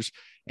 subscribers,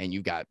 and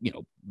you've got,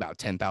 about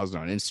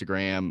 10,000 on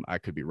Instagram. I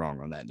could be wrong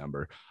on that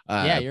number.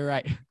 Yeah, you're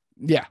right.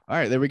 Yeah. All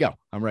right, there we go.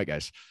 I'm right,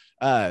 guys.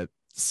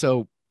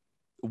 So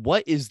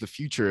what is the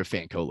future of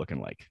Fanco looking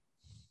like?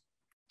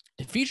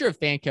 The future of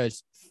Fanco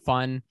is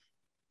fun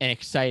and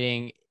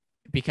exciting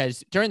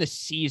because during the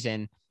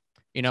season,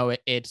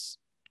 it's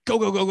go,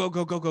 go, go, go,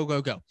 go, go, go,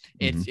 go, go.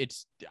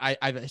 I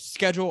have a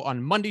schedule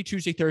on Monday,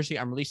 Tuesday, Thursday.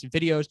 I'm releasing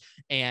videos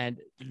and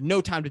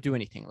no time to do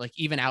anything, like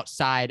even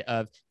outside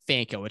of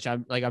Fanco, which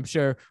I'm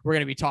sure we're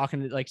going to be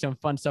talking like some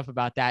fun stuff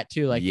about that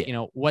too. Like,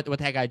 what the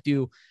heck I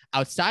do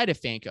outside of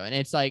Fanco. And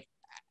it's like,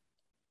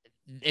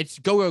 it's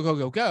go, go, go,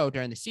 go, go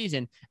during the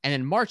season. And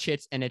then March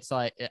hits and it's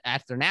like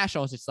after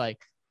nationals, it's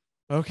like,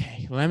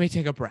 okay, let me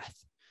take a breath.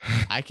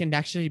 I can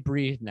actually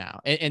breathe now.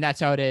 And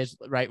that's how it is,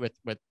 right? With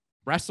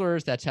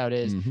wrestlers, that's how it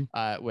is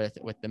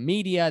with the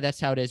media.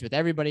 That's how it is with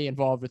everybody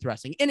involved with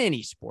wrestling in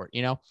any sport,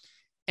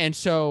 And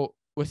so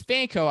with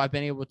Fanco, I've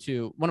been able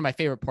to, one of my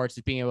favorite parts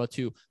is being able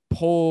to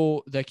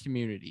poll the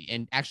community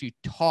and actually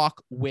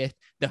talk with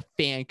the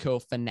Fanco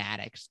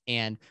fanatics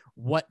and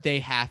what they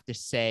have to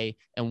say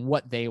and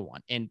what they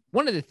want. And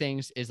one of the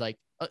things is like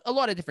a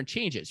lot of different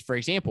changes. For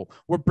example,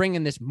 we're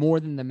bringing this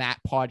More Than the Mat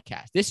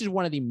podcast. This is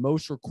one of the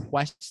most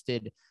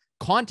requested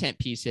content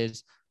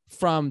pieces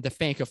from the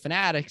Fanco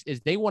fanatics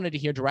is they wanted to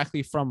hear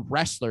directly from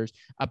wrestlers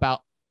about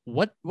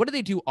what do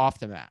they do off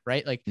the mat,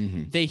 right? Like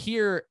they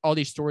hear all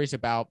these stories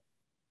about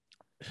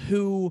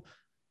who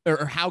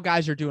or how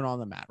guys are doing on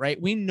the mat,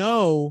 right? We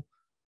know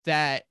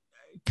that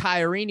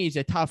Kyrie is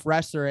a tough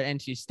wrestler at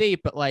NC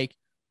State, but like,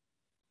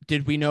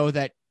 did we know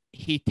that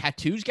he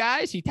tattoos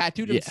guys? He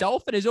tattooed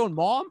himself and his own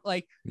mom.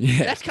 Like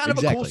that's kind of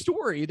a cool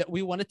story that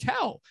we want to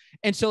tell.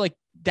 And so like,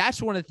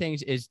 that's one of the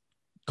things is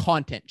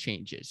content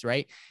changes,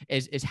 right?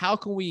 Is how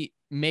can we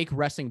make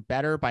wrestling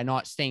better by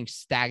not staying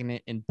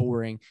stagnant and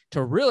boring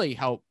to really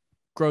help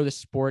grow the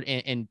sport.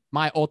 And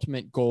my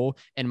ultimate goal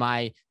and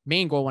my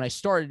main goal when I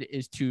started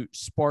is to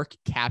spark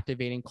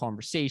captivating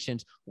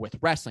conversations with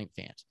wrestling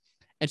fans.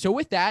 And so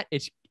with that,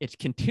 it's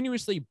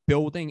continuously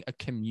building a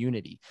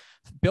community,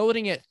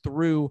 building it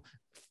through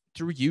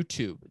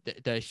YouTube,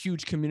 the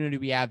huge community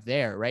we have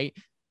there, right?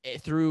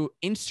 Through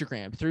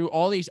Instagram, through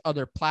all these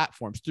other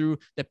platforms, through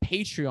the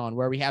Patreon,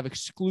 where we have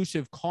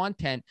exclusive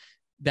content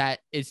that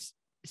is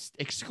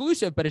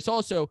exclusive, but it's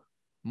also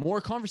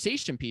more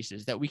conversation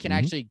pieces that we can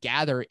actually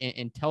gather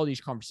and tell these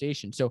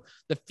conversations. So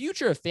the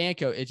future of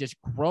Fanco is just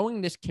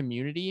growing this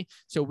community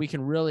so we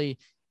can really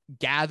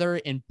gather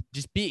and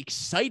just be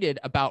excited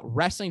about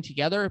wrestling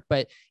together,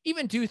 but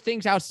even do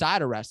things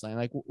outside of wrestling.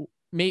 Like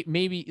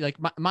maybe like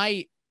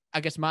my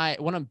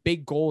one of the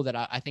big goal that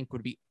I think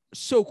would be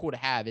so cool to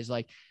have is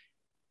like,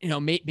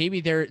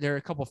 maybe there are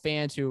a couple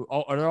fans who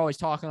are always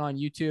talking on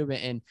YouTube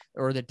and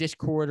or the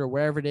Discord or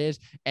wherever it is,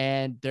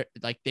 and they're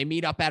like they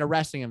meet up at a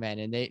wrestling event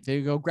and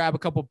they go grab a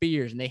couple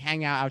beers and they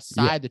hang out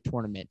outside the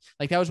tournament.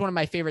 Like that was one of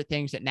my favorite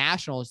things at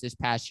nationals this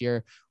past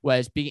year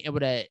was being able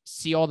to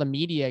see all the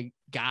media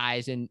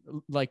guys and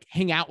like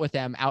hang out with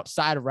them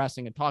outside of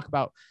wrestling and talk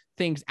about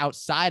things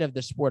outside of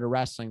the sport of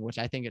wrestling, which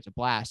I think is a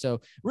blast. So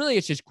really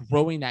it's just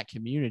growing that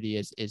community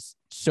is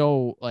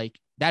so like,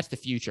 that's the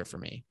future for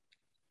me.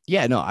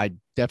 Yeah, no, I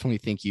definitely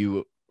think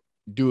you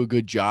do a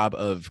good job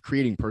of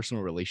creating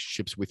personal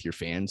relationships with your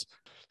fans.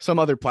 Some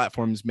other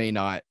platforms may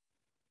not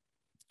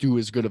do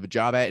as good of a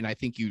job at, and I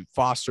think you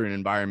foster an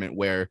environment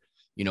where,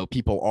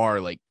 people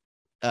are like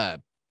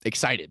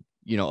excited,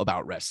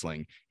 about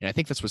wrestling. And I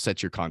think that's what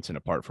sets your content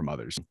apart from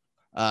others.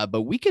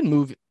 But we can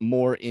move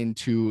more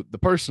into the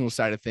personal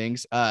side of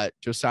things.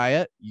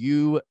 Josiah,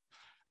 you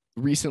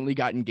recently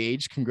got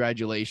engaged.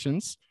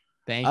 Congratulations.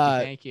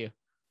 Thank you.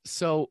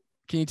 So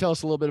can you tell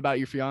us a little bit about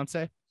your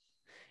fiance?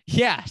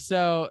 Yeah.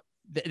 So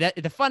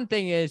the fun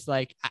thing is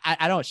like,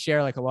 I don't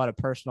share like a lot of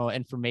personal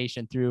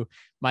information through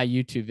my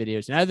YouTube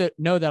videos. And I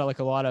know that like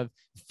a lot of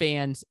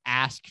fans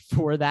ask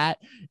for that.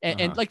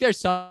 And like, there's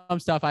some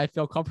stuff I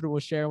feel comfortable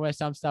sharing with,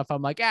 some stuff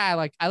I'm like,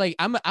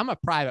 I'm a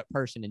private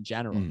person in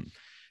general.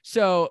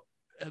 So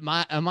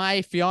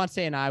my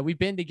fiance and I, we've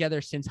been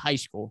together since high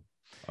school.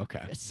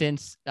 Okay.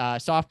 Since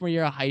sophomore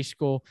year of high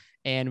school.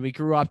 And we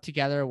grew up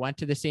together, went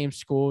to the same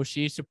school.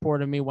 She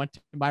supported me, went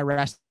to my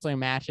wrestling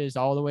matches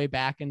all the way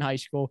back in high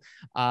school.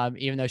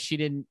 Even though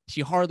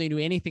she hardly knew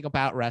anything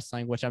about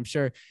wrestling, which I'm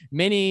sure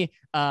many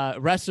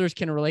wrestlers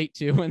can relate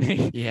to when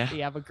they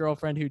have a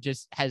girlfriend who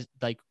just has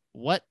like,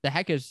 what the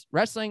heck is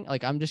wrestling?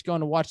 Like, I'm just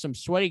going to watch some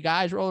sweaty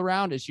guys roll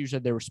around. It's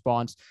usually the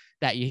response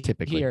that you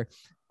typically hear.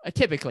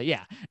 Typically,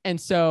 yeah. And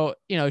so,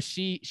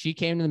 she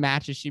came to the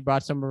matches, she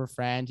brought some of her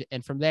friends,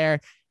 and from there,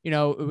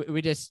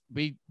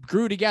 we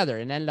grew together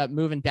and ended up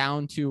moving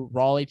down to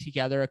Raleigh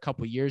together a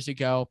couple years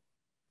ago.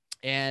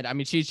 And I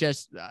mean, she's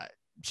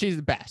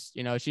the best,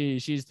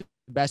 she's the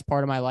best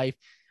part of my life.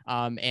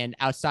 And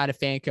outside of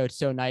Fanco, it's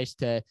so nice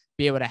to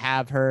be able to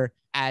have her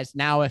as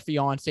now a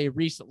fiance.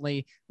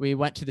 Recently, we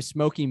went to the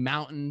Smoky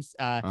Mountains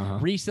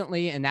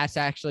recently, and that's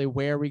actually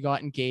where we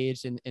got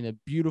engaged in the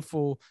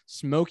beautiful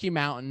Smoky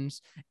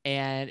Mountains.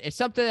 And it's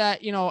something that,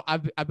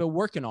 I've been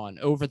working on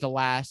over the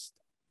last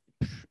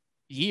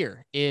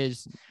year,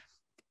 is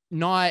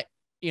not,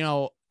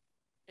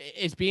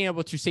 is being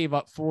able to save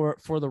up for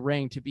the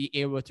ring, to be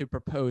able to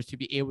propose, to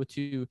be able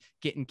to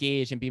get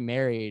engaged and be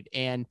married.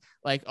 And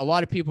like, a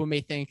lot of people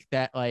may think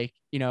that, like,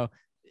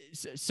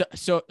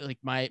 so like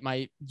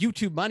my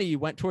YouTube money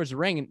went towards the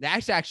ring, and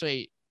that's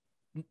actually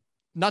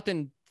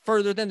nothing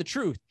further than the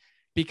truth.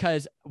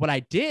 Because what I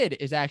did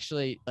is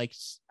actually, like,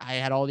 I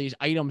had all these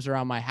items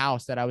around my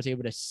house that I was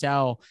able to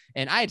sell,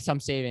 and I had some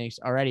savings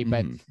already,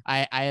 but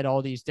I had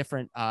all these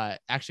different,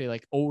 actually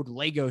like old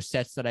Lego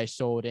sets that I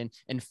sold, and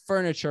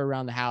furniture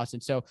around the house.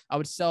 And so I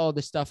would sell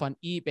this stuff on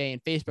eBay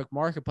and Facebook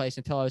Marketplace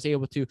until I was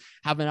able to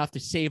have enough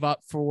to save up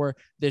for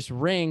this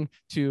ring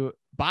to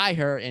buy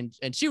her. And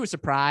she was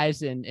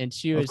surprised, and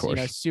she was,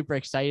 super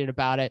excited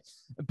about it.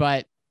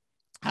 But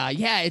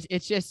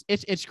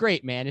it's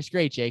great, man. It's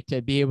great, Jake,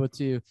 to be able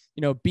to,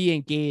 be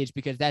engaged,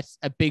 because that's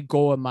a big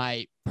goal in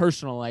my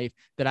personal life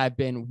that I've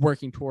been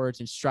working towards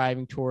and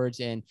striving towards.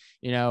 And,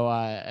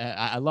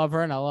 I love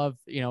her, and I love,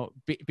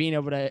 being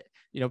able to,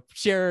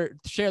 share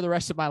the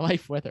rest of my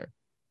life with her.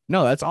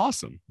 No, that's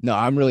awesome. No,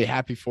 I'm really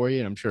happy for you.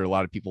 And I'm sure a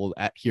lot of people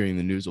hearing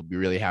the news will be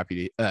really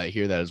happy to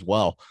hear that as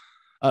well.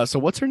 So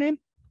what's her name?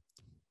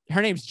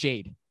 Her name's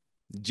Jade.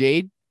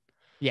 Jade?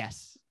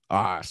 Yes.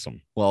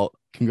 Awesome. Well,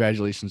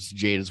 congratulations to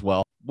Jade as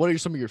well. What are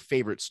some of your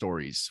favorite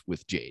stories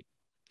with Jade?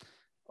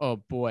 Oh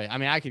boy. I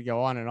mean, I could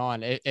go on and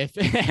on. If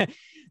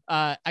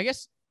I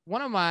guess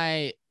some of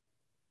my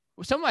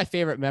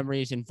favorite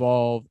memories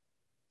involve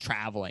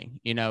traveling,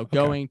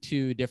 going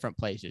to different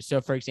places.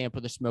 So for example,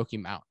 the Smoky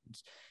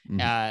Mountains,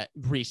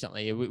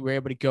 recently we were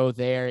able to go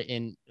there,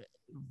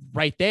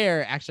 right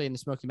there, actually in the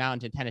Smoky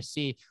Mountains in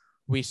Tennessee,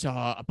 we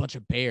saw a bunch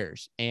of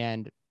bears,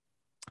 and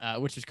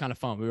which was kind of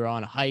fun. We were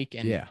on a hike,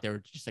 and there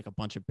were just like a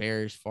bunch of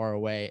bears far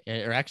away,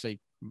 or actually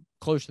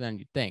closer than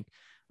you'd think.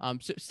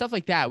 So stuff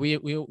like that.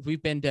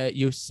 We've been to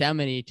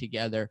Yosemite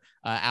together,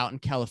 out in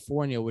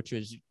California, which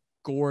was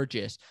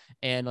gorgeous.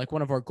 And like,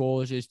 one of our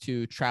goals is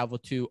to travel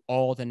to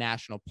all the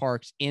national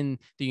parks in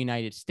the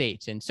United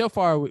States. And so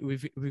far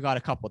we've got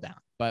a couple down,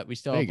 but we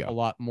still have a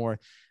lot more.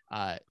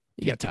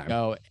 You got time.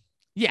 Go.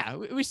 Yeah,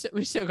 we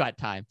still got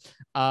time.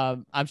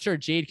 I'm sure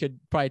Jade could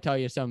probably tell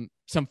you some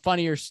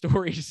funnier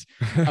stories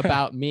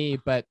about me,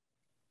 but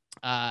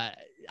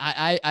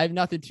I have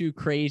nothing too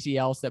crazy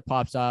else that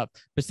pops up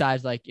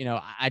besides, like,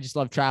 I just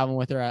love traveling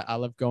with her. I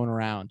love going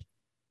around.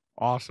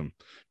 Awesome.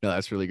 No,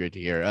 that's really great to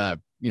hear.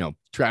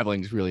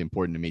 Traveling is really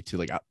important to me too.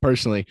 Like,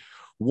 personally,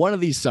 one of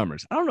these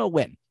summers, I don't know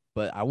when,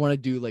 but I want to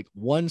do like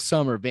one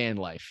summer van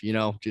life,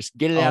 just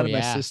get it out of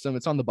my system.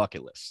 It's on the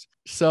bucket list.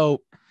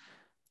 So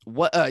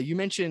what, you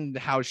mentioned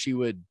how she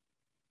would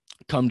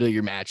come to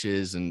your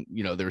matches, and,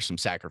 there were some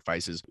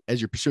sacrifices as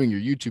you're pursuing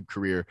your YouTube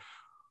career.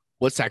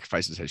 What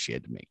sacrifices has she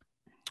had to make?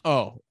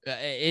 Oh,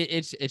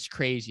 it's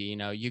crazy.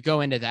 You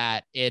go into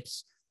that.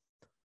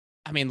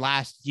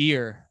 Last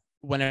year,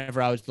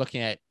 whenever I was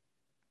looking at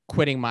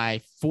quitting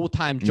my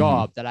full-time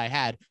job that I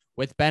had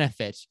with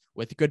benefits,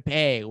 with good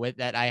pay, with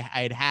that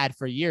I had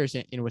for years,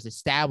 and was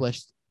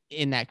established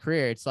in that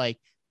career, it's like,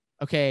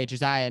 okay,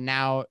 Josiah,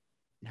 now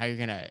you're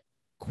going to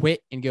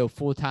quit and go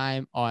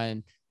full-time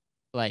on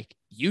like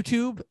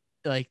YouTube,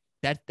 like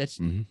that's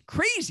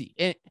crazy.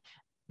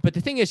 But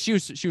the thing is, she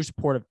was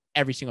supportive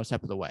every single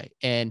step of the way.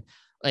 And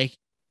like,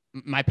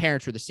 my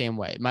parents were the same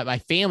way. My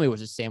family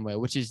was the same way,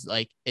 which is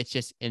like, it's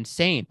just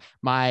insane.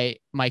 My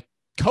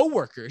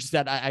coworkers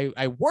that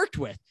I worked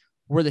with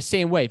were the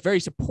same way, very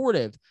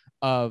supportive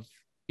of,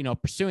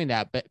 pursuing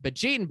that. But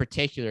Jade in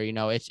particular,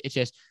 it's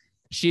just,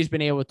 she's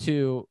been able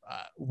to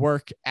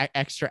work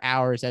extra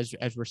hours as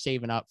we're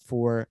saving up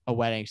for a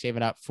wedding,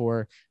 saving up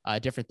for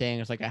different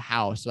things like a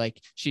house.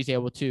 Like, she's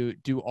able to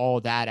do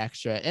all that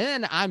extra.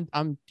 And then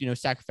I'm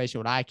sacrificing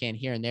what I can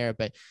here and there.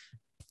 But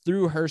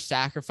through her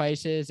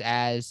sacrifices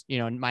as,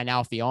 my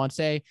now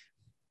fiance,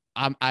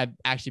 I've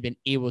actually been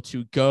able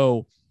to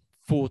go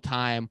full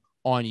time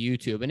on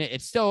YouTube, and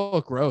it's still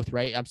a growth,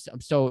 right? I'm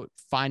still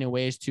finding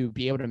ways to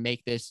be able to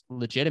make this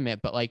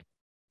legitimate, but like,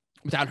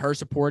 without her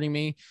supporting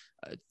me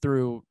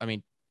through,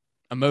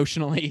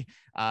 emotionally,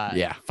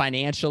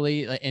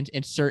 financially,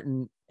 in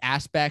certain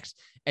aspects,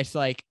 it's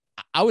like,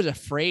 I was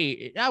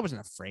afraid. I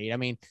wasn't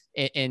afraid.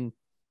 In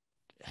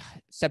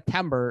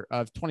September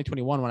of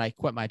 2021, when I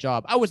quit my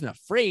job, I wasn't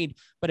afraid,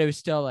 but it was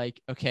still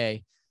like,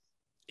 okay,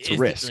 it's a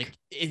risk.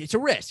 It's a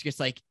risk. It's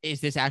like,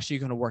 is this actually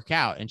going to work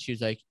out? And she was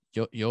like,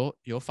 you'll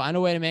find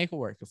a way to make it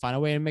work. You'll find a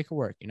way to make it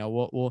work.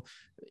 We'll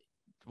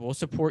we'll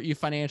support you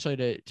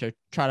financially to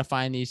try to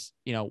find these,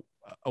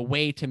 a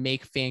way to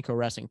make Fanco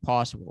Wrestling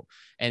possible.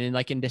 And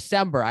in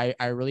December,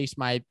 I released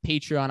my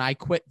Patreon I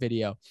Quit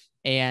video,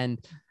 and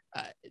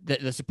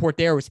the support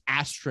there was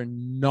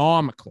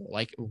astronomical,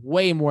 like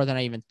way more than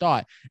I even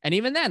thought. And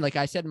even then, like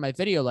I said in my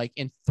video, like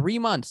in 3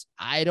 months,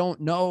 I don't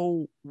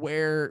know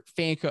where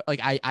Fanco, like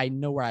I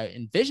know where I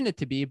envision it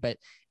to be, but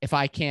if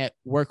I can't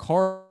work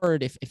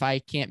hard, if I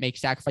can't make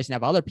sacrifices and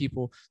have other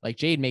people like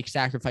Jade make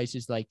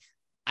sacrifices, like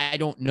I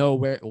don't know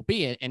where it will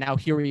be. And now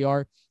here we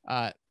are,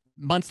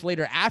 months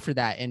later after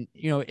that. And,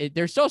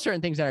 there's still certain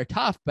things that are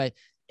tough, but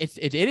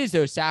it is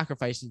those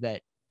sacrifices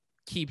that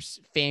keeps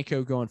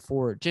Fanco going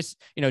forward. Just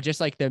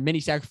like the mini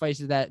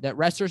sacrifices that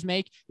wrestlers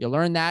make, you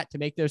learn that to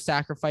make those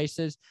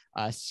sacrifices,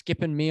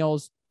 skipping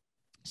meals,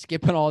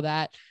 skipping all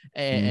that,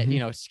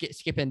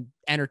 skipping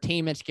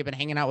entertainment, skipping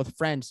hanging out with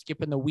friends,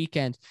 skipping the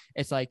weekends.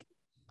 It's like,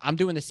 I'm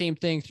doing the same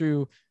thing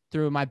through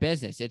my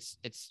business.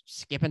 It's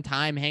skipping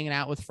time, hanging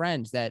out with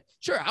friends that,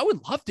 sure, I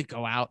would love to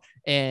go out,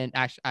 and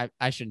actually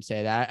I shouldn't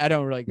say that. I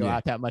don't really go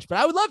out that much, but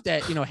I would love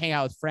to, hang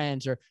out with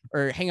friends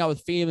or hang out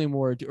with family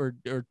more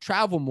or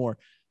travel more.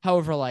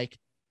 However, like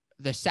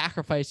the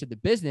sacrifice of the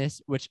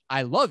business, which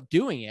I love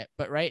doing it,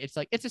 but right, it's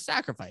like, it's a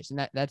sacrifice,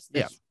 and that's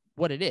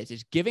what it is.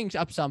 It's giving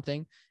up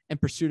something in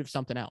pursuit of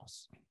something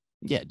else.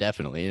 Yeah,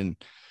 definitely. And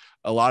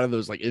a lot of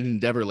those, like an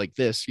endeavor like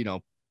this,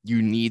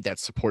 you need that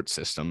support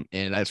system.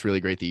 And that's really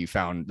great that you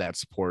found that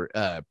support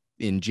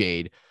in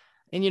Jade.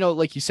 And,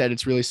 like you said,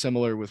 it's really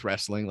similar with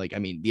wrestling. Like, I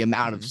mean, the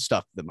amount of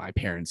stuff that my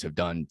parents have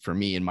done for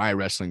me in my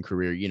wrestling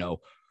career,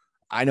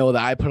 I know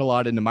that I put a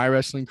lot into my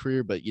wrestling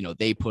career, but,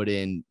 they put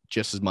in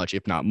just as much,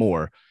 if not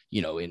more,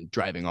 in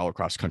driving all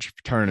across the country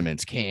for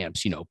tournaments,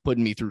 camps,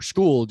 putting me through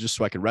school just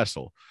so I could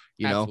wrestle,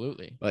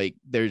 Absolutely. Like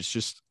there's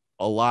just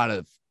a lot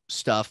of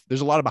stuff.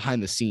 There's a lot of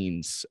behind the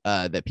scenes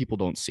that people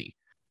don't see.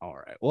 All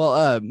right.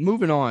 Well,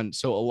 moving on.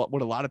 So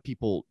what a lot of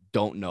people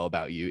don't know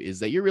about you is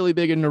that you're really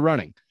big into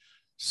running.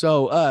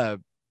 So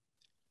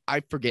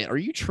I forget, are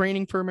you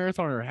training for a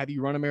marathon, or have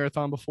you run a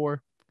marathon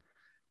before?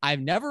 I've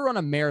never run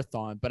a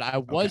marathon, but I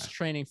was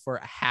training for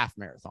a half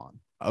marathon.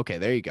 Okay,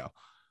 there you go.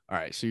 All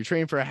right. So you're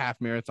training for a half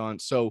marathon.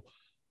 So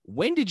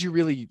when did you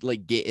really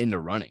like get into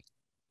running?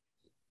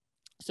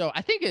 So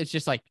I think it's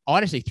just like,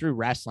 honestly, through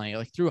wrestling,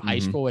 like through high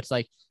school, it's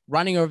like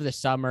running over the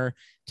summer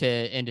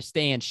to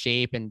stay in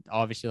shape, and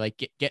obviously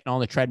like getting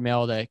on the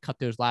treadmill to cut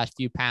those last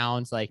few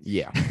pounds. Like,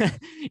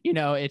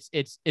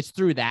 it's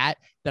through that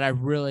I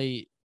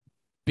really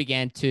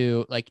began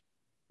to like.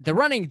 The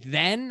running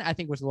then, I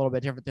think, was a little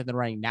bit different than the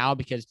running now,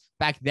 because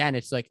back then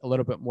it's like a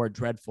little bit more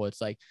dreadful.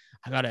 It's like,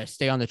 I got to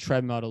stay on the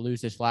treadmill to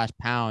lose this last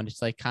pound. It's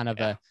like kind of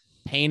a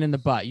pain in the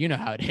butt. You know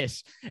how it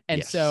is.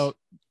 And so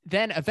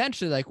then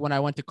eventually, like when I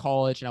went to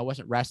college and I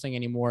wasn't wrestling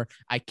anymore,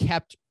 I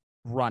kept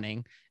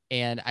running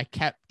and I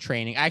kept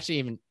training. I actually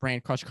even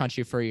ran cross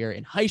country for a year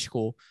in high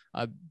school.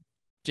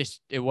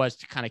 It was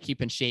to kind of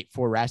keep in shape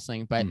for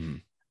wrestling. But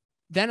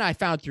then I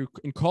found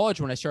in college,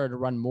 when I started to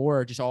run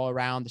more just all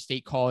around the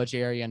state college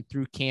area and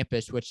through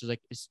campus, which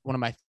is one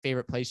of my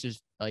favorite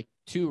places like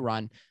to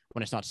run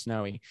when it's not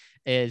snowy,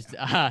 is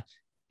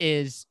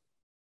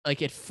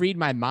like it freed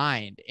my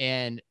mind.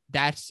 And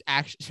that's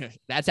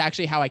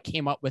actually how I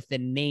came up with the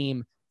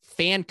name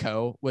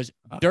Fanco, was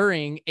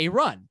during a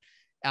run.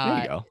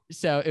 There you go.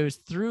 So it was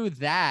through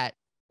that,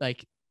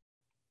 like,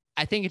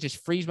 I think it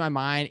just frees my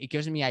mind. It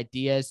gives me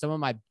ideas. Some of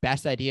my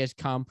best ideas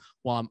come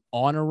while I'm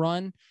on a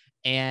run.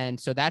 And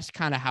so that's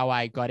kind of how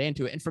I got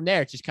into it. And from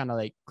there, it's just kind of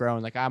like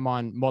grown. Like I'm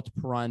on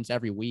multiple runs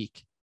every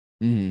week.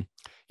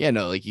 Yeah,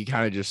 no, like you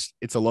kind of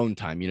it's alone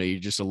time. You're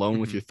just alone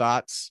with your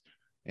thoughts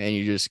and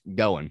you're just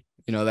going.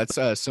 That's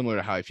similar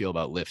to how I feel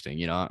about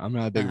lifting. I'm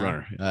not a big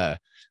runner.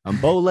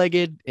 I'm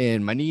bow-legged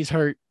and my knees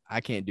hurt.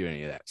 I can't do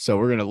any of that. So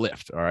we're going to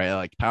lift. All right. I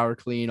like power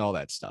clean, all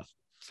that stuff.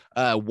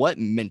 What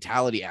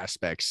mentality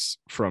aspects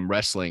from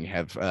wrestling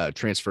have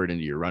transferred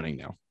into your running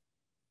now?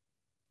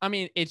 I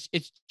mean, it's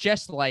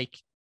just like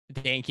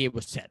Dan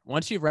Cable said,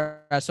 once you've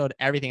wrestled,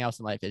 everything else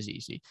in life is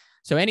easy.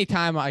 So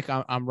anytime like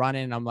I'm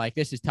running, I'm like,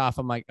 this is tough.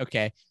 I'm like,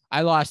 okay,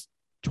 I lost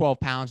 12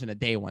 pounds in a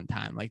day one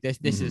time. Like this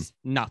is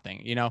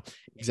nothing,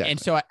 Exactly. And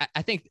so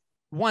I think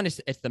one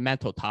is it's the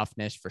mental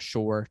toughness for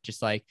sure.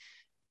 Just like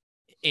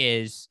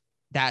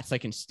that's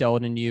like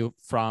instilled in you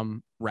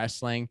from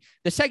wrestling.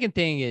 The second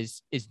thing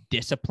is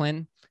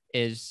discipline,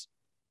 is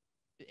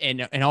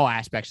in all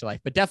aspects of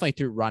life, but definitely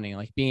through running,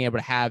 like being able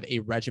to have a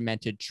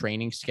regimented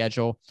training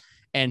schedule.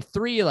 And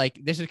 3, like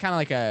this is kind of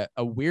like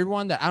a weird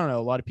one that I don't know,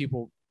 a lot of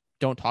people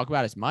don't talk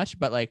about as much,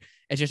 but like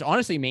it's just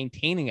honestly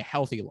maintaining a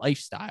healthy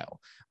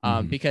lifestyle.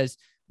 Because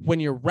when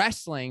you're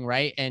wrestling,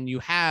 right, and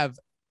you're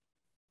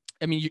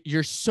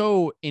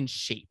so in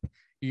shape,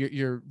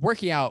 you're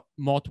working out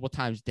multiple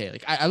times a day.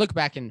 Like I look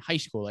back in high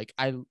school, like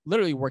I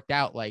literally worked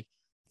out like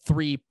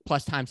 3+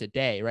 times a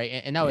day, right?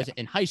 And that was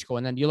in high school.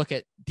 And then you look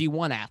at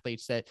D1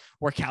 athletes that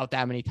work out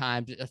that many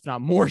times, if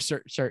not more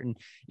certain,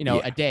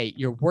 a day.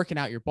 You're working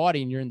out your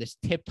body and you're in this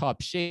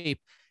tip-top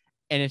shape.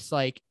 And it's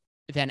like,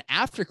 then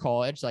after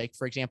college, like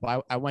for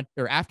example, I went,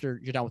 or after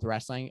you're done with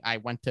wrestling, I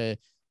went to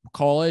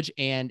college,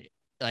 and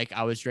like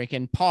I was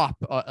drinking pop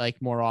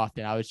like more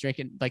often. I was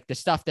drinking like the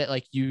stuff that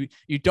like you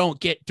don't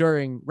get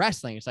during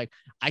wrestling. It's like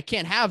I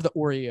can't have the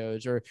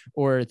Oreos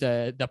or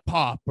the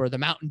pop or the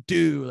Mountain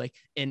Dew, like,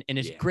 and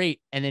it's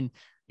great. And then,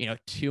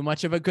 too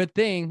much of a good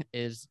thing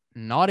is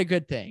not a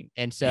good thing.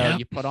 And so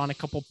you put on a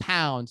couple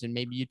pounds and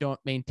maybe you don't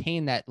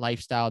maintain that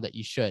lifestyle that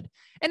you should.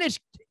 And it's,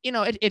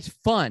 it's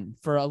fun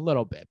for a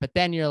little bit, but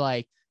then you're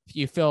like,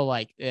 you feel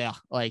like, yeah,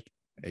 like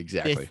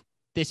exactly.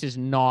 This is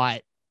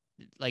not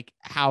like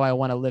how I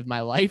want to live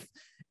my life.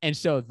 And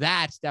so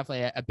that's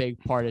definitely a big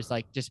part, is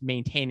like just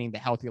maintaining the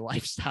healthy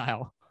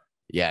lifestyle.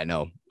 Yeah,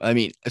 no, I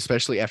mean,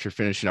 especially after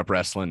finishing up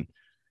wrestling,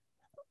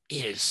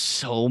 it is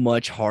so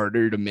much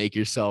harder to make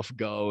yourself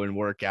go and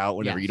work out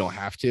whenever you don't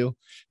have to.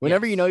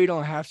 Whenever you know you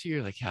don't have to,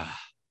 you're like,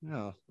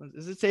 no,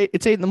 is it 8?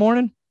 It's 8 in the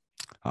morning.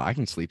 Oh, I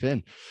can sleep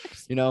in.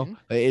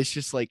 It's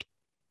just like,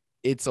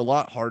 it's a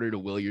lot harder to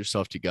will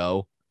yourself to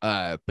go.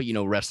 But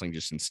wrestling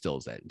just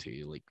instills that into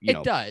you. Like,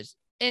 it does.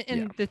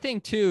 And the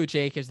thing too,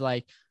 Jake, is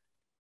like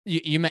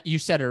you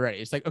said it already.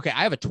 It's like, okay,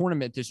 I have a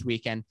tournament this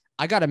weekend.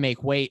 I got to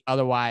make weight.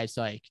 Otherwise,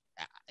 like,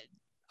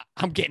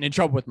 I'm getting in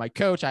trouble with my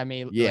coach. I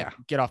may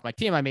get off my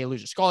team. I may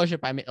lose a scholarship.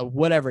 I may,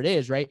 whatever it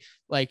is, right?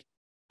 Like,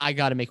 I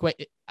got to make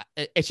weight.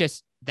 It's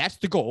just, that's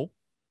the goal.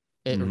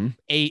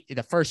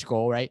 The first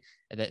goal, right?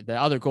 The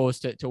other goal is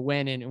to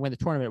win and win the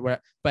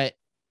tournament. But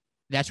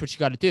that's what you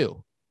got to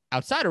do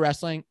outside of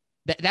wrestling.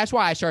 That's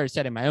why I started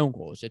setting my own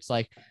goals. It's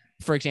like,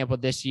 for example,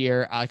 this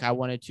year, like, I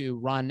wanted to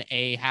run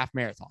a half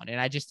marathon,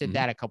 and I just did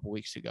that a couple of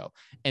weeks ago.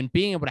 And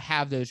being able to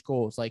have those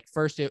goals, like,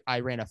 first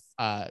I ran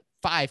a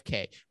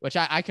 5K, which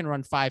I can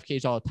run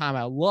 5Ks all the time.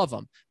 I love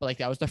them. But like,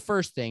 that was the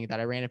first thing that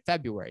I ran in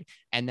February.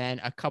 And then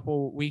a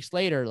couple weeks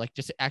later, like,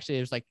 just actually,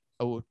 it was like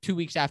 2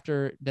 weeks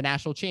after the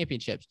national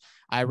championships,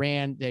 I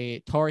ran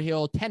the Tar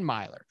Heel 10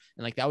 miler.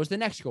 And like, that was the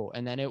next goal.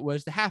 And then it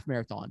was the half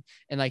marathon.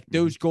 And like,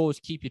 those goals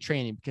keep you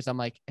training, because I'm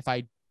like, if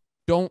I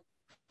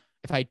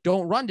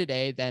don't run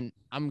today, then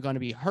I'm going to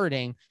be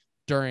hurting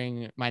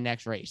during my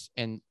next race.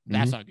 And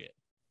that's not good.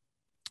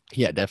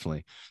 Yeah,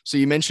 definitely. So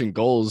you mentioned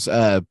goals.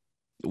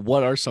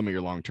 What are some of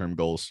your long-term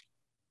goals?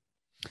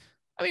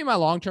 I mean, my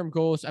long-term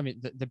goals, I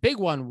mean, the big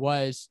one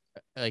was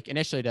like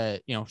initially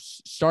to,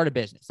 start a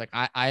business. Like,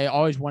 I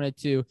always wanted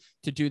to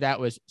do that,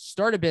 was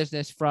start a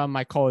business from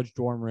my college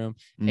dorm room.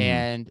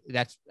 And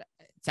it's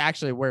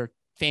actually where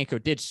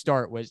Fanco did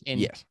start, was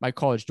in my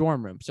college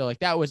dorm room. So like,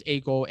 that was a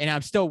goal, and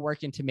I'm still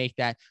working to make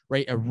that,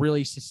 right, a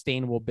really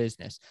sustainable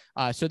business.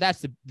 So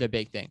that's the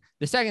big thing.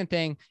 The second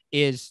thing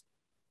is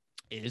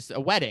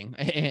a wedding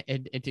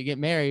and to get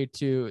married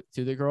to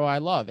the girl I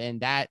love.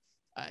 And that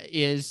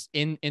is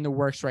in the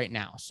works right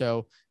now.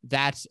 So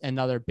that's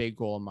another big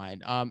goal of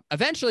mine.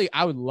 Eventually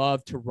I would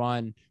love to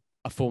run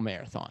a full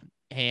marathon.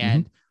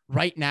 And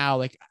right now,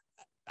 like,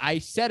 I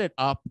set it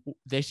up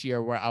this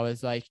year where I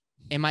was like,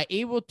 am I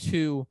able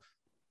to,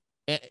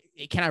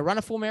 can I run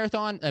a full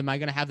marathon? Am I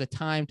going to have the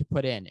time to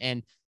put in?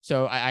 And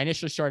so I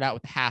initially started out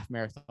with the half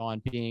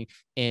marathon being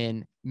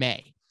in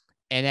May.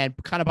 And then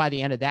kind of by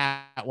the end of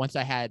that, once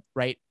I had,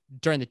 right,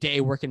 during the day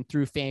working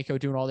through Fanco,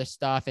 doing all this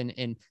stuff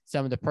and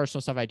some of the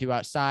personal stuff I do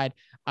outside,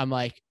 I'm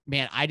like,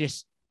 man, I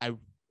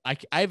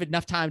have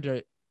enough time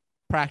to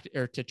practice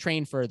or to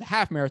train for the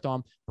half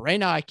marathon, but right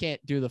now I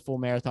can't do the full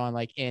marathon.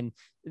 Like, in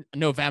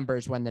November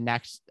is when the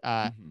next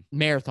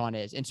marathon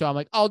is. And so I'm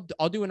like, I'll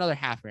do another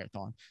half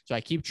marathon. So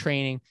I keep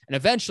training, and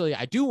eventually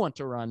I do want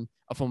to run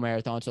a full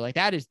marathon. So like,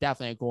 that is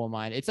definitely a goal of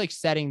mine. It's like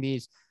setting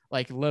these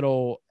like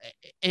little,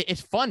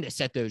 it's fun to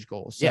set those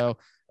goals. So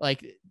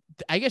like,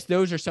 I guess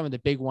those are some of the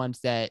big ones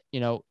that,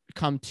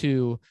 come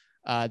to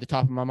the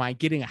top of my mind.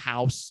 Getting a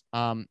house,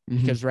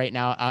 because right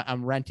now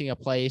I'm renting a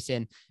place,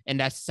 and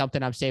that's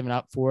something I'm saving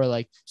up for.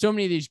 Like, so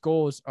many of these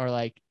goals are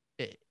like,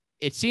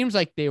 it seems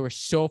like they were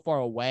so far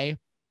away,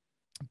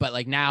 but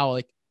like now,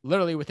 like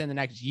literally within the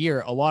next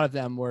year, a lot of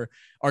them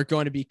are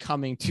going to be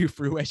coming to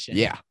fruition.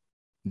 Yeah,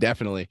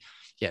 definitely.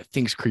 Yeah,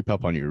 things creep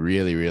up on you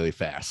really, really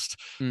fast,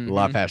 a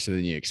lot faster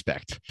than you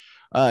expect.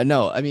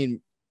 No, I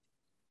mean,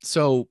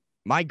 so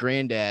my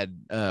granddad,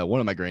 one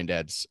of my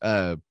granddads,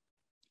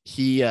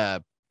 he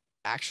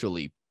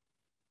actually,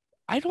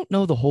 I don't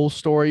know the whole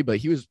story, but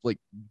he was like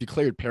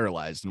declared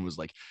paralyzed and was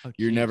like,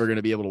 you're never going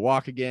to be able to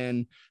walk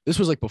again. This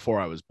was like before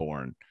I was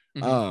born.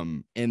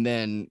 And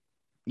then,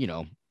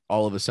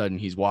 all of a sudden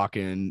he's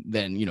walking,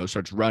 then,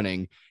 starts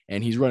running,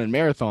 and he's running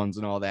marathons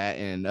and all that.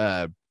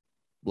 And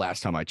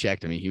last time I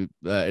checked, I mean,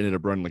 he ended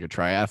up running like a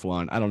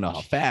triathlon. I don't know how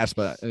fast,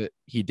 but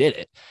he did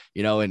it,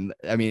 and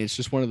I mean, it's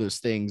just one of those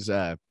things,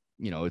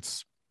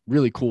 it's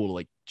really cool to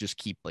like just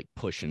keep like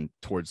pushing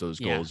towards those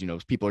goals.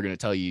 People are going to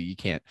tell you you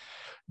can't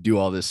do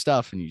all this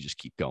stuff, and you just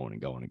keep going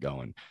and going and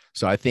going.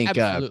 So I think,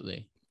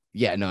 absolutely.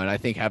 And I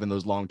think having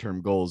those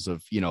long-term goals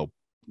of,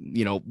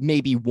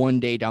 maybe one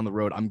day down the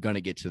road, I'm going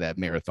to get to that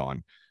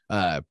marathon.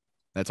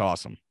 That's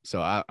awesome.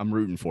 So I'm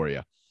rooting for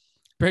you.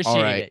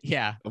 Appreciate it.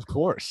 Yeah, of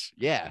course.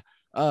 Yeah.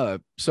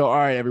 So, all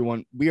right,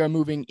 everyone, we are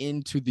moving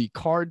into the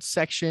card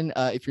section.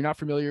 If you're not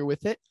familiar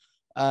with it,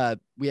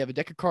 we have a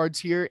deck of cards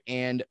here,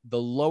 and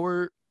the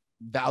lower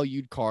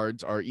valued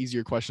cards are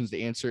easier questions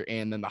to answer,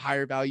 and then the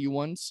higher value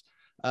ones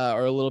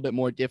are a little bit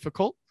more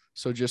difficult.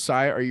 So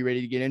Josiah, are you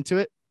ready to get into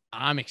it?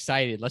 I'm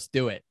excited. Let's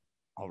do it.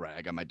 All right,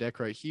 I got my deck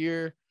right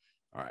here.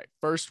 All right,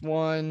 first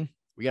one,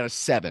 we got a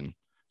 7.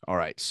 All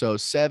right, so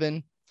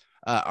 7.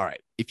 All right,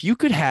 if you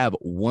could have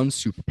one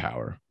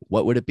superpower,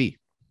 what would it be?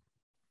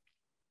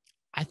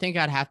 I think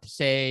I'd have to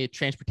say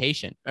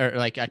transportation, or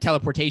like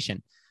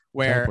teleportation,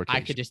 where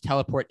I could just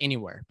teleport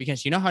anywhere.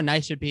 Because you know how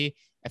nice it'd be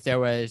if there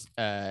was,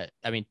 I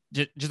mean,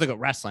 just look at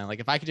wrestling.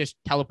 Like if I could just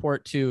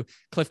teleport to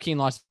Cliff Keen,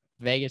 Las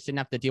Vegas, didn't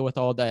have to deal with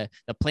all the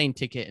plane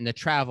ticket and the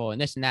travel and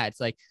this and that.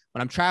 It's like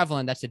when I'm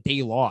traveling, that's a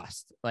day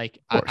lost. Like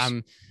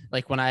I'm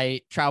like when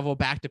I travel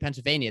back to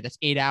Pennsylvania, that's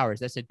 8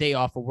 hours. That's a day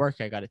off of work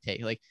I got to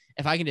take. Like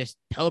if I can just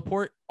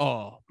teleport,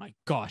 oh my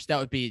gosh, that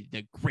would be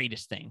the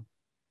greatest thing.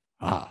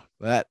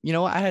 That, you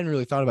know, I hadn't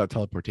really thought about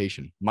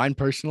teleportation. Mine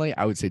personally,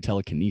 I would say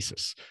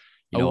telekinesis.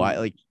 You know, I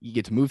like you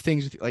get to move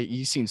things with, like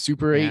you've seen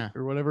Super 8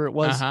 or whatever it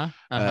was.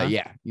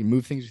 Yeah, you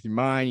move things with your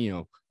mind. You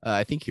know,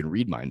 I think you can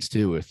read minds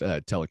too with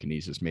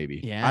telekinesis.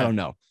 Maybe. Yeah. I don't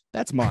know.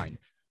 That's mine.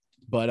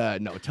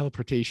 But no,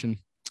 teleportation.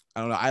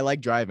 I don't know. I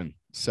like driving,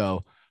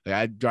 so like,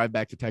 I drive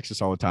back to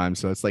Texas all the time.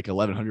 So it's like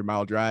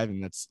 1,100-mile drive,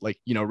 and that's like,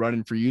 you know,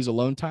 running for use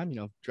alone time. You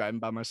know, driving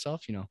by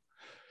myself. You know,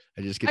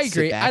 I just get. I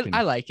agree.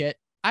 I like it.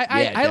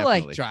 I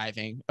like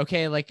driving.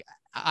 Okay, like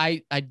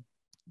I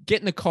get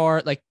in the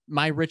car. Like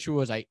my ritual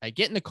is I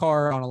get in the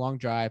car on a long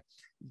drive,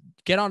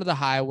 get onto the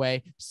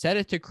highway, set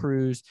it to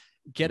cruise,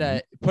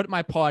 put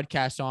my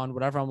podcast on,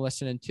 whatever I'm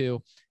listening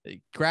to,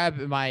 grab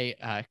my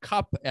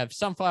cup of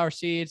sunflower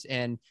seeds,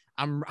 and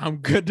I'm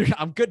good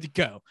to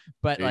go.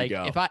 But there like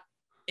if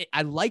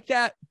I like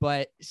that,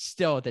 but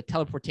still the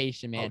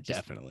teleportation, man, just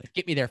definitely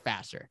get me there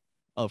faster.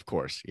 Of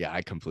course. Yeah,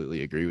 I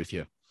completely agree with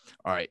you.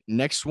 All right,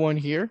 next one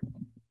here.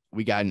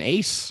 We got an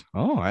ace.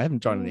 Oh, I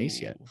haven't drawn an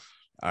ace yet.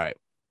 All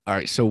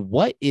right. So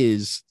what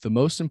is the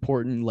most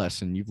important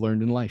lesson you've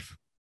learned in life?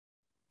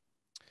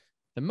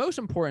 The most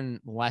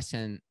important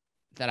lesson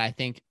that I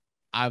think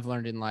I've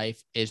learned in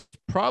life is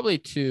probably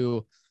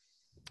to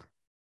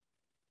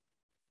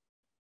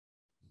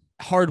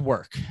hard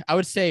work. I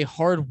would say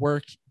hard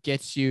work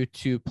gets you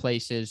to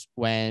places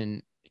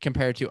when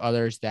compared to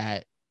others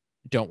that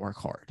don't work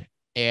hard.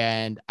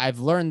 And I've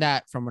learned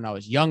that from when I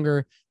was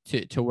younger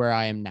to where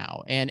I am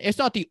now. And it's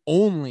not the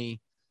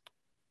only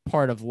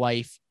part of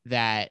life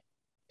that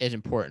is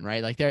important,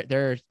 right? Like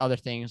there are other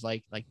things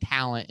like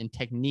talent and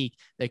technique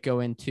that go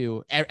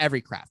into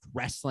every craft,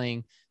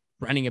 wrestling,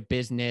 running a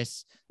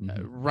business,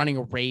 running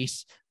a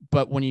race.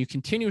 But when you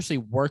continuously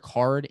work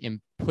hard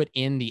and put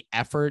in the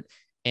effort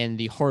and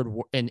the hard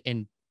work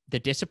and the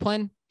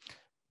discipline,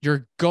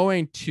 you're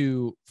going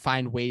to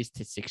find ways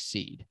to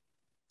succeed.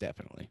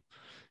 Definitely.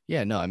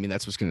 Yeah, no, I mean,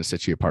 that's what's going to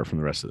set you apart from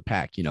the rest of the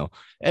pack. You know,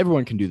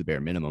 everyone can do the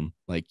bare minimum.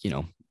 Like, you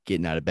know,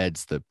 getting out of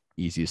bed's the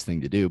easiest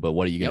thing to do. But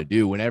what are you going to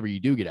do whenever you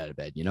do get out of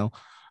bed? You know,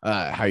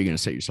 how are you going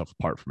to set yourself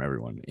apart from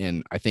everyone?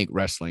 And I think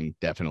wrestling,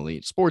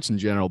 definitely, sports in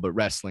general, but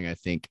wrestling, I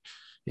think,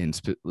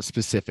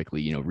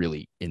 specifically, you know,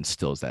 really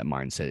instills that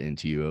mindset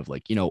into you of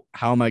like, you know,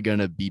 how am I going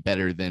to be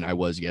better than I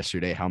was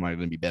yesterday? How am I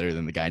going to be better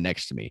than the guy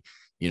next to me?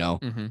 You know,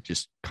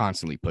 just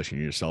constantly pushing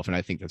yourself. And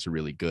I think that's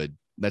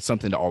that's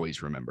something to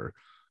always remember.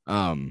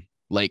 I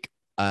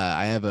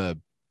have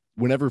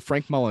whenever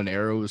Frank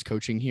Molinaro was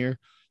coaching here,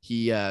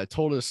 he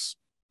told us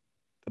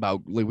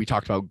about, like, we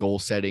talked about goal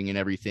setting and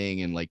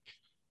everything. And like,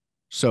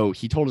 so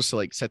he told us to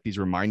like set these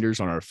reminders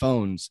on our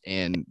phones.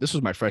 And this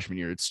was my freshman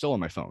year. It's still on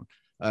my phone.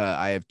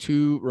 I have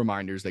 2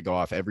 reminders that go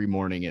off every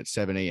morning at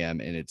 7 a.m.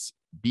 and it's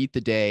beat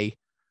the day.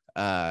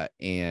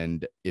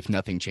 And if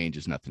nothing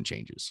changes, nothing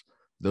changes.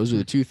 Those are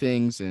the 2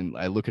 things. And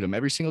I look at them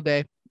every single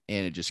day,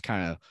 and it just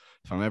kind of,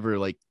 if I'm ever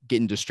like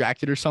getting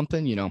distracted or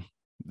something, you know,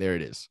 there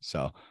it is.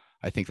 So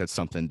I think that's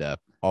something to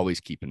always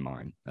keep in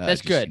mind.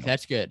 That's good. You know,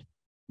 that's good.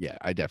 Yeah,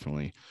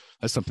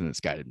 that's something that's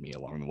guided me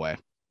along the way.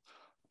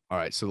 All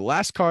right. So the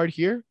last card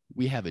here,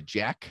 we have a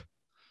jack.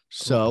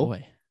 So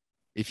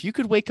if you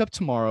could wake up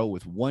tomorrow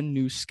with one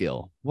new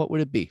skill, what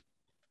would it be?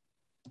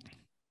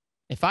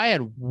 If I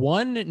had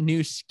one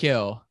new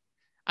skill,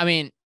 I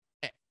mean,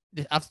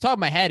 off the top of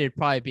my head, it'd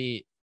probably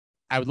be,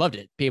 I would love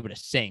to be able to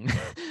sing.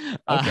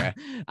 Okay.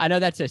 I know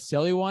that's a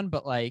silly one,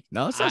 but like,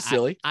 no, it's not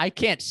silly. I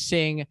can't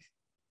sing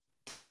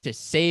to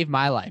save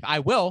my life. I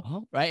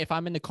will, right? If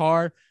I'm in the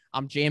car,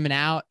 I'm jamming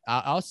out,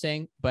 I'll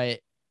sing, but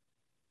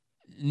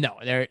no,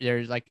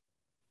 there's like,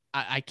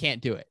 I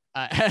can't do it.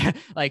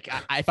 Like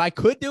if I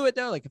could do it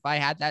though, like if I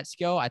had that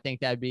skill, I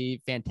think that'd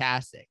be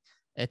fantastic.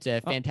 It's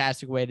a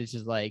fantastic way to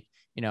just like,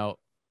 you know,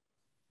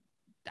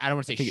 I don't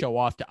want to say show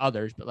off to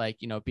others, but like,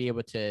 you know, be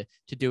able to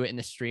do it in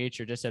the streets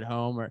or just at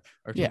home or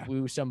to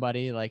woo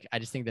somebody. Like, I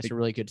just think that's a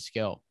really good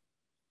skill.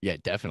 Yeah,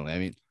 definitely. I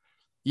mean,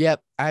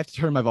 I have to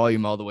turn my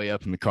volume all the way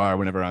up in the car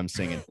whenever I'm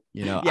singing,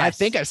 you know. Yes. I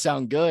think I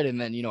sound good.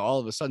 And then, you know, all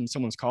of a sudden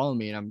someone's calling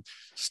me and I'm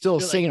still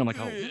singing. Like,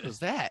 I'm like, oh, what was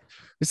that?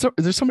 Is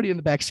there somebody in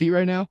the back seat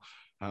right now?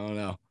 I don't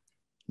know.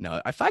 No,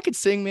 if I could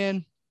sing,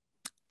 man,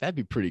 that'd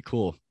be pretty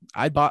cool.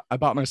 I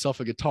bought myself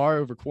a guitar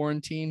over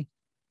quarantine.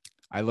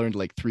 I learned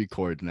like 3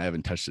 chords and I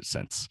haven't touched it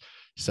since.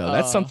 So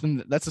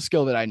that's a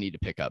skill that I need to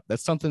pick up.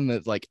 That's something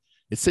that like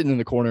it's sitting in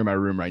the corner of my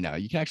room right now.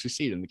 You can actually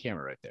see it in the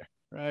camera right there.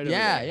 Right.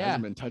 Yeah. It Yeah.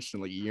 hasn't been touched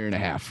in like a year and a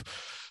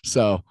half.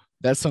 So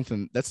that's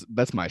something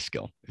that's my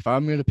skill. If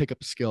I'm going to pick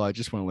up a skill, I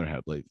just want to learn how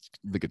to play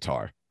the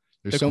guitar.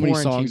 There's so many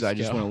songs I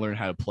just want to learn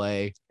how to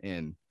play.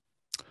 And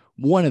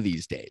one of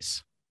these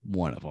days,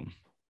 one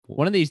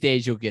of these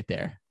days you'll get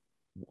there.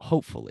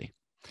 Hopefully.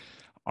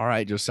 All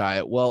right,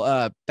 Josiah.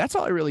 Well, that's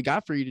all I really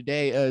got for you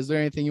today. Is there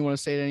anything you want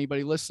to say to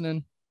anybody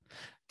listening?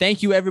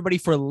 Thank you, everybody,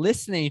 for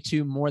listening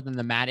to More Than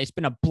the Mat. It's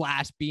been a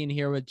blast being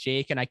here with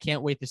Jake, and I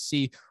can't wait to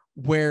see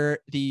where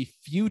the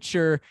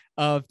future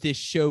of this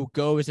show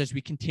goes as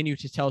we continue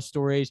to tell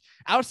stories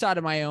outside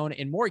of my own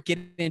and more get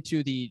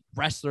into the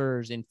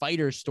wrestlers and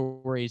fighters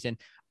stories and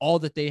all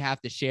that they have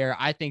to share.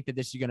 I think that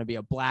this is going to be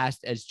a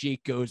blast as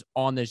Jake goes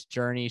on this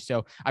journey.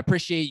 So I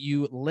appreciate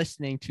you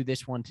listening to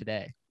this one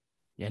today.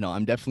 Yeah, no,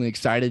 I'm definitely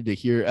excited to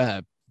hear,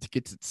 to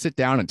get to sit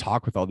down and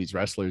talk with all these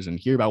wrestlers and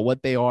hear about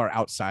what they are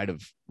outside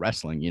of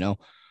wrestling,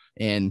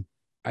 and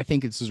I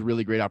think this is a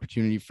really great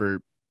opportunity for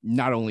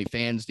not only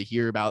fans to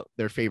hear about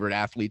their favorite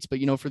athletes,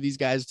 but, for these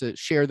guys to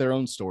share their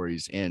own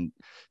stories and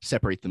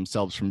separate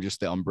themselves from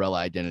just the umbrella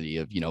identity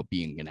of,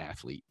 being an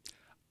athlete.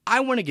 I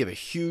want to give a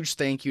huge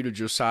thank you to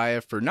Josiah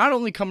for not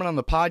only coming on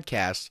the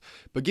podcast,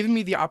 but giving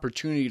me the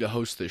opportunity to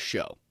host this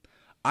show.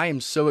 I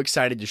am so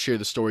excited to share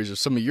the stories of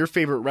some of your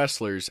favorite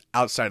wrestlers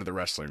outside of the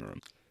wrestling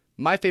room.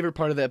 My favorite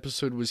part of the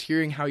episode was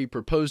hearing how he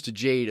proposed to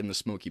Jade in the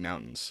Smoky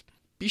Mountains.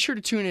 Be sure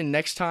to tune in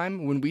next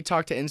time when we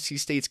talk to NC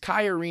State's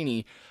Kai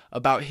Arini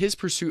about his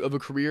pursuit of a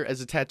career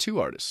as a tattoo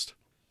artist.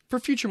 For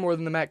future More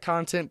Than the Mat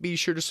content, be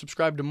sure to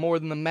subscribe to More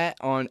Than the Mat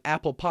on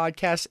Apple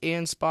Podcasts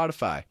and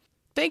Spotify.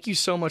 Thank you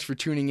so much for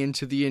tuning in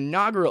to the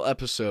inaugural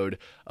episode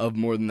of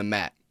More Than the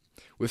Mat.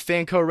 With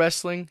Fanco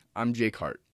Wrestling, I'm Jake Hart.